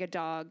has like a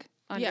dog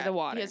under Yeah, the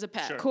water. he has a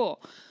pet. Sure.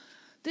 Cool.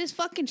 This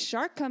fucking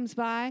shark comes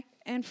by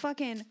and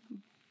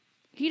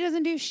he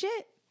doesn't do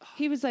shit.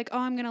 He was like, "Oh,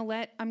 I'm gonna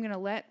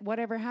let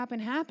whatever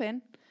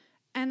happen,"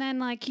 and then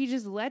like he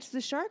just lets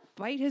the shark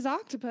bite his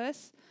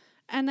octopus,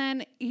 and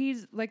then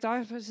he's like, the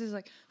octopus is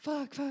like,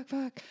 fuck,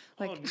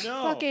 like Oh,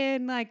 no.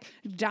 fucking like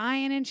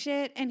dying and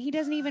shit, and he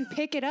doesn't even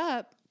pick it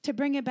up to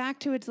bring it back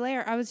to its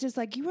lair. I was just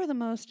like, you are the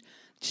most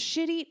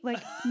shitty,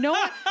 like, no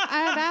one,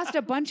 I have asked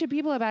a bunch of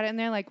people about it and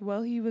they're like,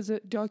 well, he was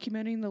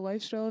documenting the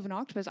lifestyle of an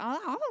octopus. I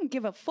don't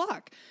give a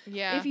fuck.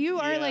 Yeah. If you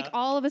are Yeah. like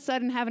all of a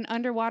sudden have an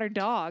underwater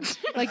dog,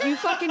 like you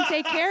fucking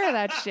take care of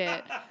that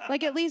shit.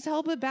 Like, at least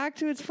help it back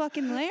to its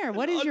fucking lair.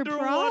 What is your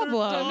problem?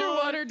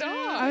 Underwater dog.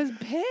 I was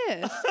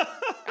pissed.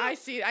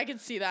 I can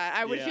see that.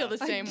 I would Yeah. feel the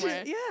same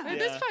way. Yeah.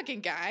 This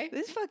fucking guy.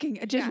 This fucking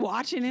just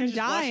watching him Just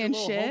die watch your and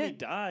little shit. homie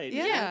died.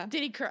 Yeah.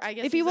 Did he cry? I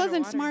guess If he he's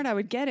wasn't underwater. smart, I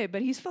would get it,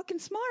 but he's fucking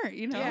smart,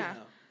 you know? Yeah.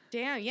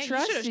 Damn. Yeah. You should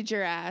have Trusted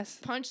your ass.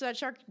 punched that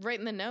shark right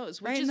in the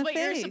nose, which Right in is the what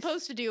you're face.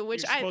 supposed to do.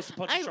 Which You're supposed to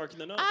punch a shark in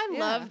the nose. I Yeah.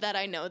 love that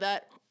I know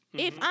that.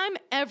 If I'm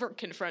ever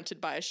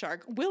confronted by a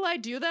shark, will I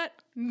do that?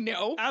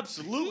 No.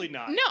 Absolutely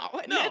not.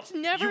 No, it's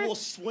never- You will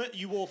swim.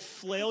 You will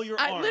flail your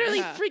I arms. literally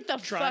Yeah. freak the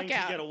trying fuck to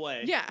out. get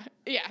away. Yeah.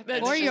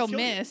 That's Or just you'll kill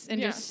you. miss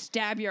and Yeah. just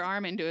stab your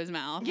arm into his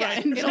mouth. Yeah,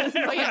 And it'll- just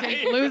yeah.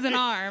 fucking lose an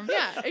arm.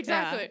 Yeah,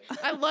 exactly.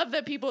 I love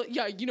that people.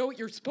 Yeah, you know what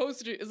you're supposed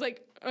to do. It's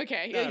like,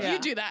 okay, Yeah. you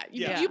do that.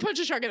 Yeah. You punch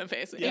a shark in the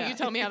face, Yeah. and you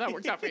tell me how that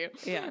works out for you.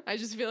 Yeah. I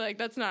just feel like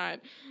that's not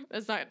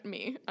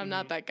me. I'm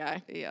not that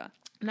guy. Yeah.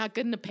 I'm not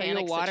good in a you a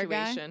panic water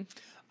guy? situation.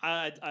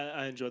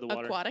 I enjoy the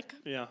water. Aquatic.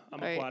 Yeah, I'm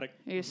Right. aquatic.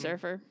 Are you a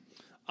surfer?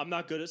 I'm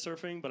not good at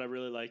surfing, but I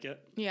really like it.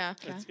 Yeah.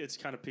 It's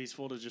kind of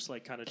peaceful to just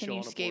like kind of Can chill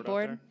you on a board out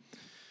skateboard? there.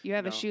 You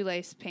have a No.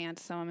 shoelace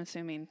pants, so I'm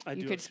assuming I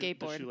you do could have the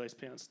skateboard. shoelace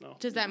pants. No.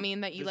 Does that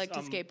mean that you Just, like to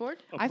skateboard?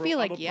 I feel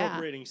like, I'm yeah.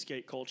 appropriating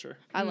skate culture.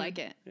 I like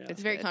it. Yeah. It's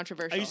Very good.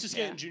 controversial. I used to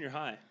skate Yeah. in junior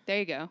high. There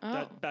you go.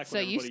 Back So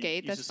when you everybody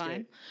skate, used that's to fine.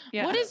 skate.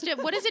 Yeah.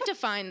 What does it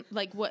define?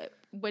 Like what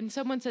when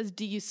someone says,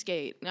 "Do you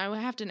skate?" I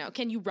have to know.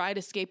 Can you ride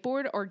a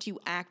skateboard or do you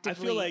I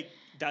actively? feel like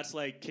that's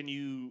like, can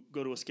you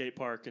go to a skate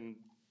park and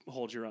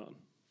hold your own?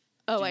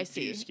 Oh, Do I you-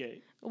 see. Do you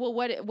skate? Well,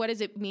 what does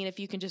it mean if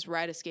you can just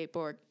ride a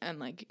skateboard and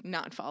like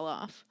not fall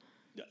off?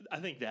 I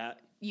think that.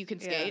 You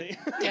can Yeah. skate.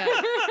 Yeah.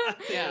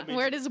 Yeah.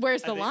 means-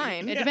 Where's the think-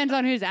 line? It depends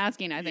on who's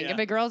asking, I think. Yeah. If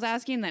a girl's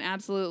asking, then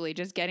absolutely.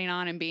 Just getting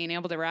on and being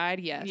able to ride,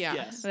 yes. Yeah.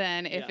 Yes.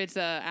 Then if Yeah. it's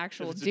a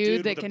actual If it's a dude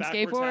dude that with a can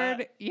backwards skateboard,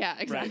 hat, yeah,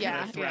 Right. exactly.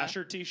 Yeah. And a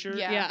Thrasher t-shirt.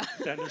 Yeah. Yeah.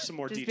 Then there's some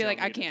more Just detail. be like,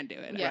 I needed. can't do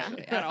it. Yeah,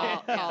 actually, at at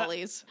all all.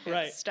 ollies,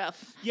 Right.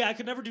 stuff. Yeah, I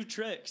could never do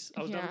tricks.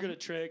 I was never Yeah. good at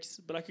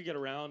tricks, but I could get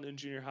around in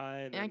junior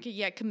high and And I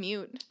could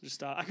commute. just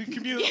stop. I could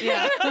commute.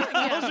 Yeah.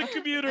 I was a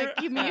commuter.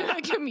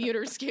 A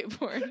commuter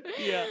skateboard.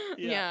 Yeah.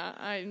 Yeah,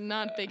 I'm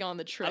not big on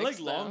the tricks. I like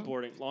though.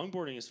 longboarding.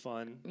 Longboarding is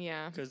fun.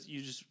 Yeah. Because you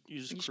just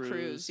just cruise.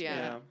 cruise,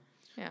 yeah.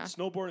 Yeah.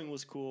 Snowboarding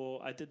was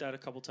cool. I did that a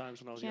couple times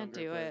when I was Can't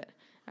younger. do but it.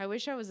 I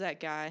wish I was that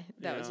guy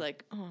that was Yeah.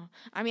 like, oh.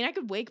 I mean, I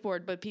could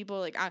wakeboard, but people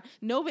like,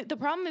 no. But the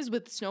problem is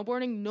with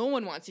snowboarding, no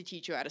one wants to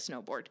teach you how to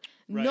snowboard.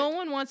 No Right.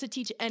 one wants to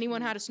teach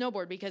anyone how to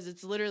snowboard because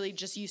it's literally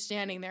just you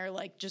standing there,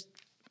 like just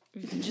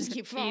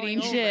keep falling Eating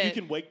over. shit.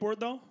 You can wakeboard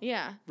though?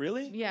 Yeah,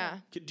 Really? yeah.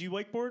 Do you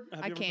wakeboard?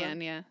 Have I you ever can,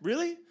 done- yeah.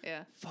 Really?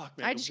 Yeah. Fuck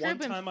man. I The just grew one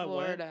up in time I went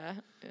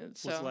Florida, was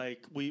so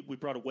like we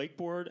brought a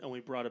wakeboard and we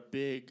brought a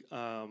big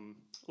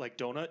like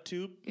donut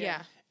tube.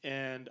 yeah.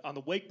 And on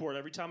the wakeboard,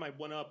 every time I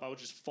went up, I would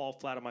just fall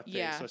flat on my face.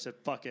 Yeah. So I said,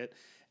 "Fuck it."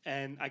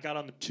 And I got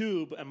on the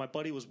tube, and my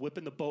buddy was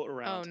whipping the boat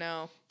around. Oh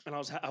no. And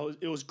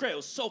it was great. It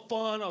was so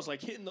fun. I was like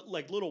hitting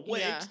like little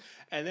wakes, Yeah.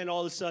 and then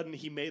all of a sudden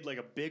he made like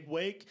a big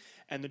wake,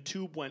 and the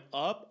tube went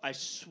up. I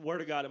swear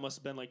to God, it must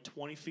have been like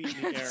 20 feet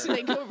in the air. So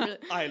they go over.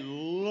 I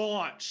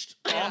launched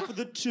off of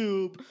the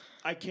tube.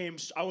 I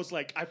was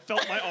like, I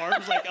felt my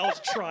arms like I was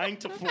trying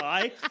to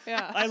fly.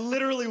 Yeah. I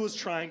literally was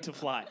trying to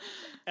fly.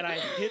 And I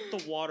hit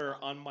the water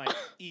on my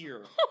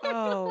ear.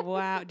 Oh,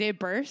 wow. Did it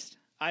burst?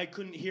 I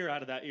couldn't hear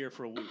out of that ear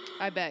for a week.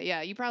 I bet.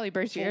 Yeah. You probably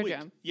burst your Full week.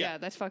 eardrum. Yeah. Yeah.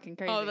 That's fucking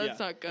crazy. Oh, that's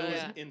not It good. was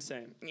Yeah.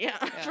 insane. Yeah,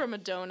 from a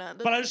donut.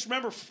 But I just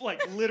remember,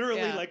 like,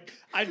 literally, Yeah. like,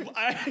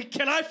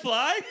 can I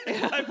fly?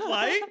 I'm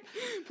flying?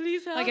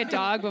 Please help. like a me.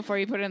 dog before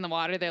you put it in the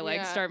water, their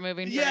legs Yeah. start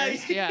moving Yeah,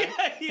 first. Yeah.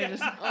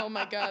 yeah. Oh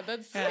my god,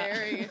 that's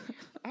scary.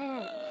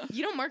 Oh.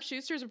 You know, Mark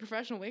Schuster's a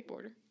professional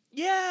wakeboarder.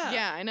 Yeah.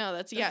 Yeah, I know.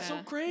 That's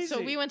so crazy.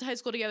 So we went to high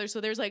school together.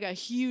 So there's like a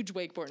huge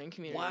wakeboarding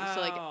community.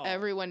 So like Wow.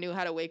 everyone knew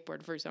how to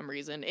wakeboard for some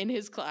reason in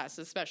his class,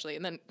 especially.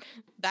 And then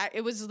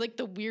it was like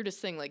the weirdest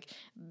thing. Like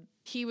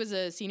he was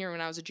a senior when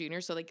I was a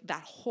junior, so like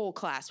that whole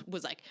class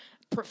was like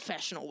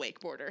professional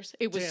wakeboarders.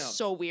 It was Damn.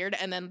 so weird.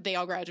 And then they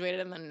all graduated,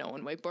 and then no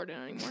one wakeboarded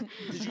anymore.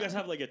 Did you guys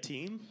have, like, a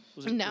team?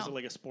 Was No. it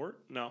like a sport?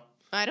 No.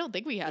 I don't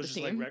think we It had a was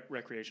just, team. like,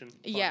 recreation. Fun.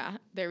 Yeah,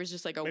 there was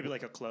just like a Maybe,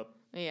 like, a club.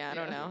 I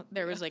don't know.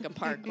 There was like a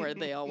park where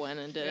they all went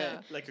and did it.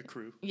 Like a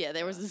crew. Yeah,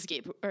 there was a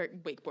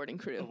wakeboarding A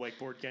crew.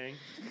 wakeboard gang.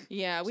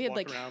 Yeah, we Just had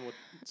like walk around with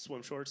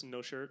swim shorts and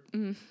no shirt.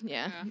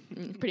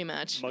 pretty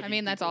much. Muggy I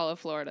mean, that's people. all of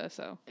Florida,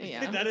 so. Yeah,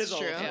 That that's is all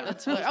true. of Florida.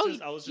 That's I was oh,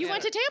 just- I was you just-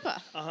 went to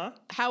Tampa. Uh-huh.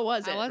 How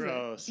was it? How was it?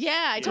 Gross.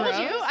 Yeah, I told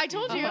you. Gross. I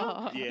told you.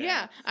 Oh.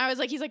 Yeah. I was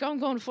like, he's like, oh, I'm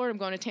going to Florida. I'm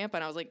going to Tampa,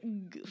 and I was like,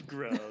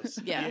 Gross.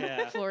 yeah,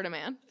 Yeah. Florida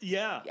man.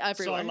 Yeah.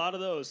 Everywhere. So a lot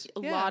of those.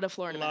 A Yeah. lot of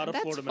Florida A lot men. of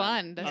That's Florida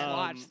fun men. to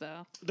watch,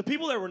 though. The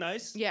people there were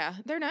nice. Yeah,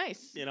 they're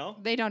nice. You know?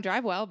 They don't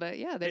drive well, but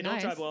yeah, they're They don't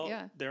nice. drive well.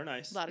 Yeah. They're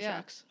nice. A lot of Yeah.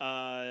 sharks.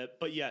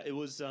 But yeah, it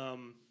was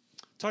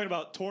talking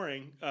about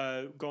touring,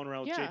 going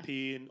around with Yeah.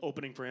 JP and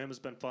opening for him has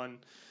been fun.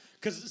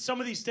 Because some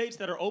of these states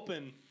that are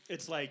open,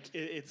 it's like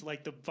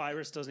the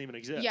virus doesn't even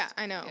exist. Yeah,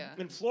 I know. Yeah.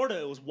 In Florida,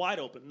 it was wide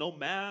open. No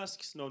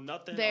masks, no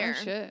nothing. There.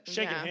 Oh, shit.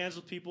 Shaking Yeah. hands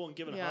with people and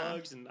giving Yeah.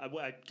 hugs. And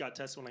I got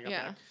tested when I got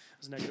Yeah. back. It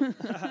was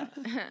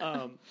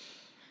negative.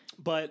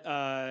 But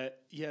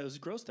yeah, it was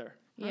gross there.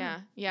 Yeah.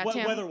 Yeah.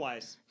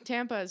 Weather-wise.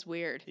 Tampa is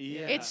weird.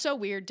 Yeah. It's so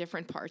weird,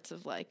 different parts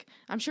of like,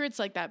 I'm sure it's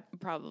like that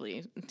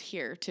probably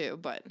here too,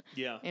 but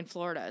in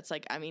Florida, it's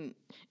like, I mean,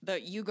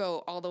 you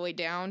go all the way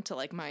down to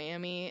like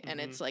Miami and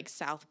it's like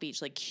South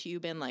Beach, like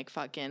Cuban, like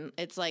fucking,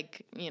 it's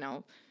like,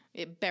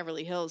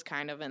 Beverly Hills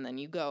kind of, and then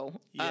you go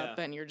up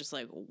and you're just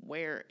like,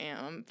 where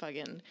am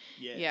fucking,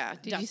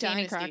 Did you see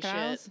any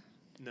crocodiles? Shit.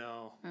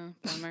 No. Oh,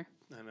 bummer.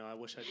 I know, I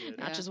wish I did.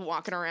 Not just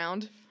walking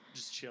around.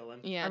 Just chilling.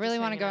 Yeah, I really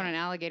want to go on an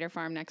alligator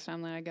farm next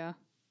time that I go.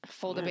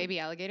 Hold a baby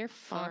alligator?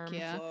 Farm. Fuck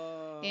yeah.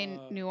 In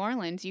New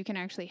Orleans, you can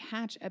actually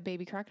hatch a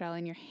baby crocodile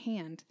in your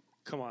hand.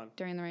 Come on.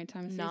 During the right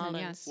time of season,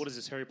 yes. What is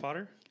this, Harry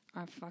Potter?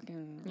 I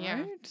fucking,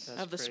 right? That's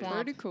of the crazy. swamp.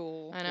 Pretty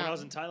cool. I know. When I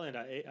was in Thailand,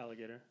 I ate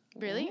alligator.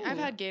 Really? Ooh. I've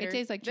had gator. It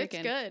tastes like chicken.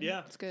 It's good.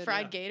 Yeah. It's good.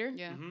 Fried gator?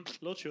 Yeah.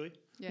 A little chewy.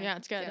 Yeah,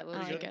 it's good. Yeah, I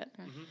like it.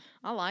 Okay.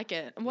 I like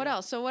it. What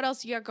else? So what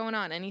else you got going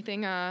on?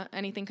 Anything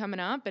coming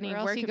up? Where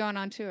else are you going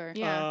on tour?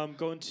 Yeah.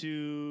 Going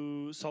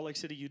to Salt Lake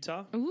City,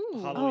 Utah. Ooh.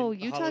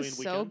 Utah's Halloween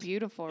so weekend.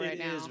 beautiful right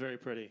now. It is very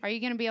pretty. Are you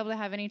going to be able to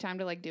have any time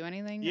to like do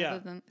anything? Yeah. Other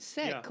than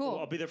sick, Yeah. cool. Well,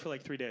 I'll be there for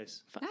like 3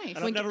 days. Nice.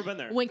 And I've never been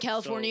there. When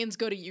Californians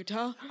go to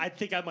Utah. I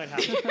think I might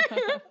have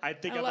to. I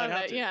think I might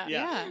have to.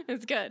 Yeah.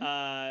 It's good.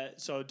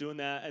 So doing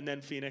that, and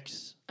then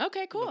Phoenix.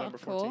 Okay, cool. November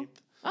 14th. Cool.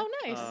 Oh,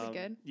 nice.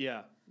 Good.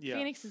 Yeah.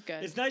 Phoenix is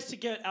good. It's nice to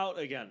get out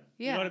again.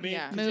 Yeah. You know what I mean?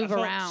 Yeah. 'Cause Move I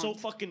felt around. so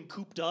fucking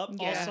cooped up all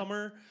Yeah.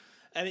 summer.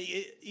 And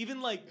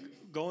even like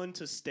going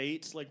to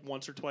states like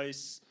once or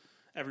twice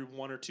every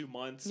 1 or 2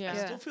 months, Yeah. I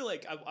Yeah. still feel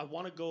like I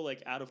want to go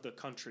like out of the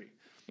country.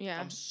 Yeah.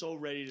 I'm so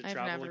ready to I've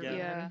travel never again.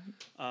 Yeah.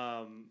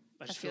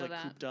 I just feel feel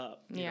like that. cooped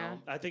up. You Yeah.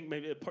 know? I think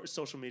maybe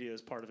social media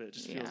is part of it. It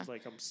just feels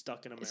like I'm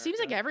stuck in America. It seems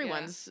like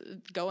everyone's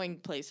going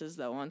places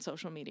though on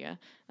social media.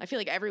 I feel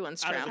like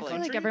everyone's Out of the I traveling. feel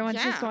like country? everyone's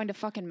just Yeah. going to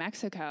fucking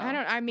Mexico.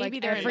 Maybe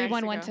like they're in everyone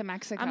Mexico. went to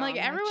Mexico. I'm like,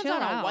 everyone's chill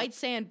on a out. white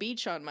sand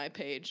beach on my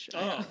page.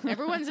 Oh.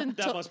 Everyone's in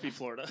that must be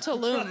Florida.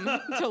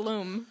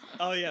 Tulum.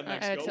 Oh yeah,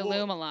 Mexico.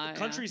 Tulum a lot, yeah.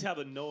 Countries have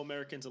a no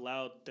Americans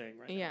allowed thing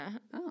right Yeah.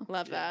 Oh.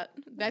 Love that.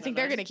 I that think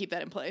they're nice? going to keep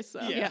that in place. So.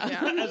 now.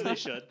 Yeah, as they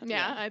should.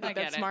 Yeah, I think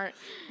get that's it. smart.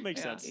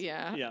 Makes Yeah. sense.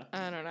 Yeah. Yeah.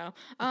 I don't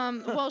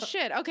know. Well,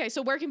 shit. Okay,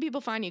 so where can people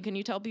find you? Can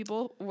you tell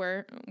people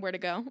where to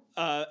go?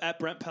 At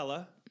Brent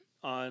Pella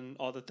on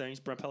all the things.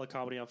 Brent Pella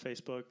Comedy on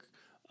Facebook.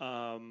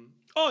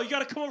 You got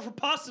to come over for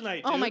pasta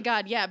night. Oh dude. my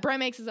God, yeah. Brent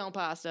makes his own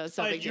pasta.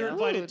 So big You're deal.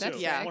 invited Ooh, that's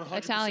too. yeah. 100%.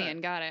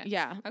 Italian, got it.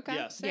 Yeah. Okay.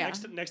 Yes. Yeah.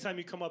 Next time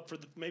you come up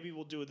maybe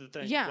we'll do the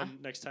thing. Yeah. When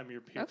next time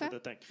you're here Okay. for the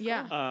thing.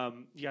 Yeah.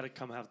 You got to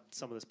come have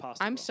some of this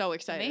pasta. I'm bro. so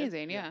excited.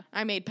 Amazing, yeah.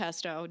 I made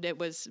pesto.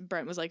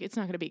 Brent was like, it's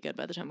not going to be good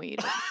by the time we eat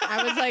it.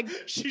 I was like,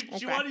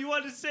 You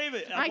wanted to save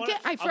it. I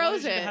wanted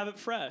froze you to it. have it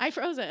fresh. I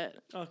froze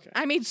it. Okay.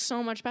 I made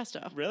so much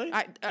pesto. Really?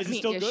 I Is it mean,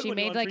 still Yeah, good she when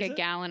you made like a unfreeze it?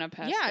 gallon of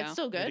pesto. Yeah, it's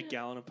still You made good. a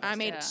gallon of I pasta.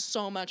 made Yeah.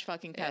 so much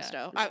fucking Yeah.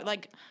 pesto.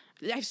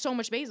 I have so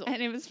much basil. And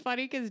it was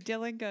funny because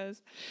Dylan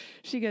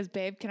she goes,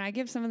 babe, can I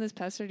give some of this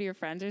pesto to your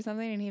friends or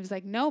something? And he was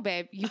like, no,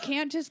 babe, you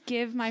can't just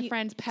give my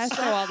friends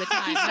pesto all the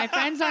time. My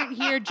friends aren't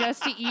here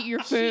just to eat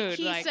your food.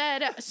 He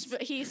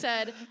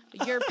said,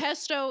 your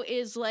pesto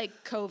is like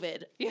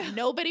COVID. Yeah.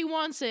 Nobody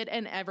wants it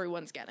and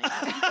everyone's getting it.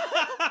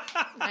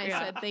 I Yeah.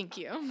 said, thank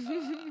you.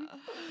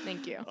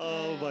 Thank you.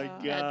 Oh my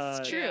god.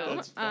 That's true.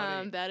 That's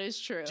funny. That is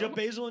true. Do you have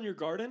basil in your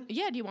garden?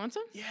 Yeah, do you want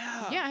some?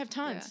 Yeah. Yeah, I have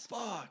tons.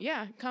 Fuck.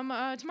 Yeah, come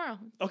tomorrow.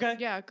 Okay.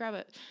 Yeah, grab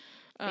it.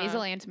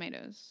 Basil and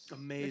tomatoes.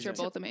 Amazing. Which are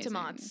both amazing.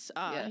 Tomatoes.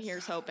 Yes.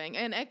 Here's hoping.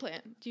 And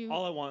eggplant. Do you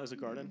All I want is a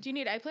garden. do you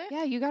need eggplant?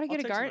 Yeah, you got to get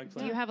a take some garden.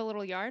 eggplant. Do you have a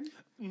little yard?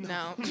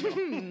 No.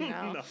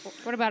 No. No.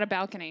 What about a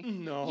balcony?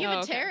 No. You have Oh,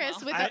 a okay, terrace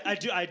well.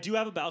 with a I do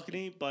have a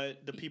balcony,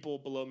 but the people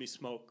below me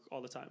smoke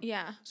all the time.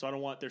 Yeah. So I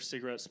don't want their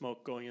cigarette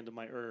smoke going into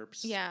my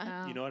herbs.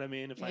 Yeah. Oh. You know what I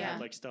mean? If I Yeah.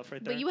 had like stuff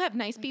right there. But you have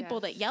nice Okay. people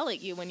that yell at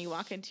you when you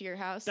walk into your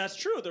house. That's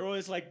true. They're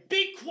always like,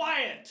 "Be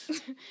quiet."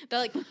 They're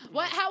like,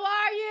 "What? How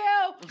are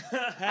you?"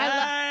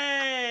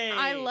 Hey.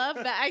 I love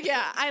that.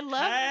 Yeah, I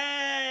love.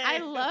 Hey. I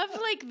love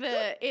like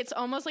it's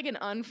almost like an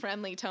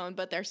unfriendly tone,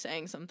 but they're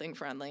saying something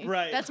friendly.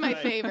 Right. That's my right.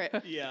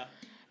 favorite. Yeah.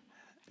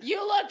 You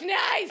look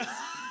nice.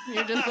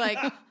 You're just like,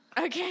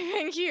 okay,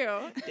 thank you.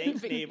 Thanks,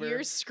 But neighbor.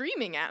 You're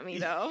screaming at me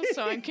though,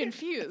 so I'm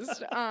confused.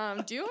 Do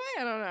I?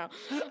 I don't know.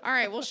 All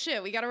right, well,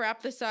 shit, we got to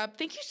wrap this up.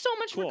 Thank you so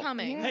much Cool. for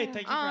coming. Hey,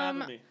 thank you for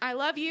having me. I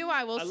love you.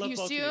 I will I see love you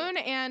both of you. soon.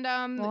 And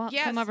Well,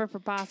 yes, come over for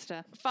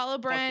pasta. follow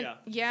Brent.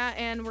 yeah.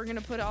 And we're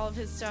gonna put all of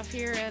his stuff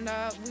here, and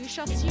we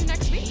shall see you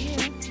next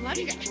week. Love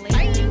you guys.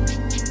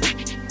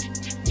 Bye.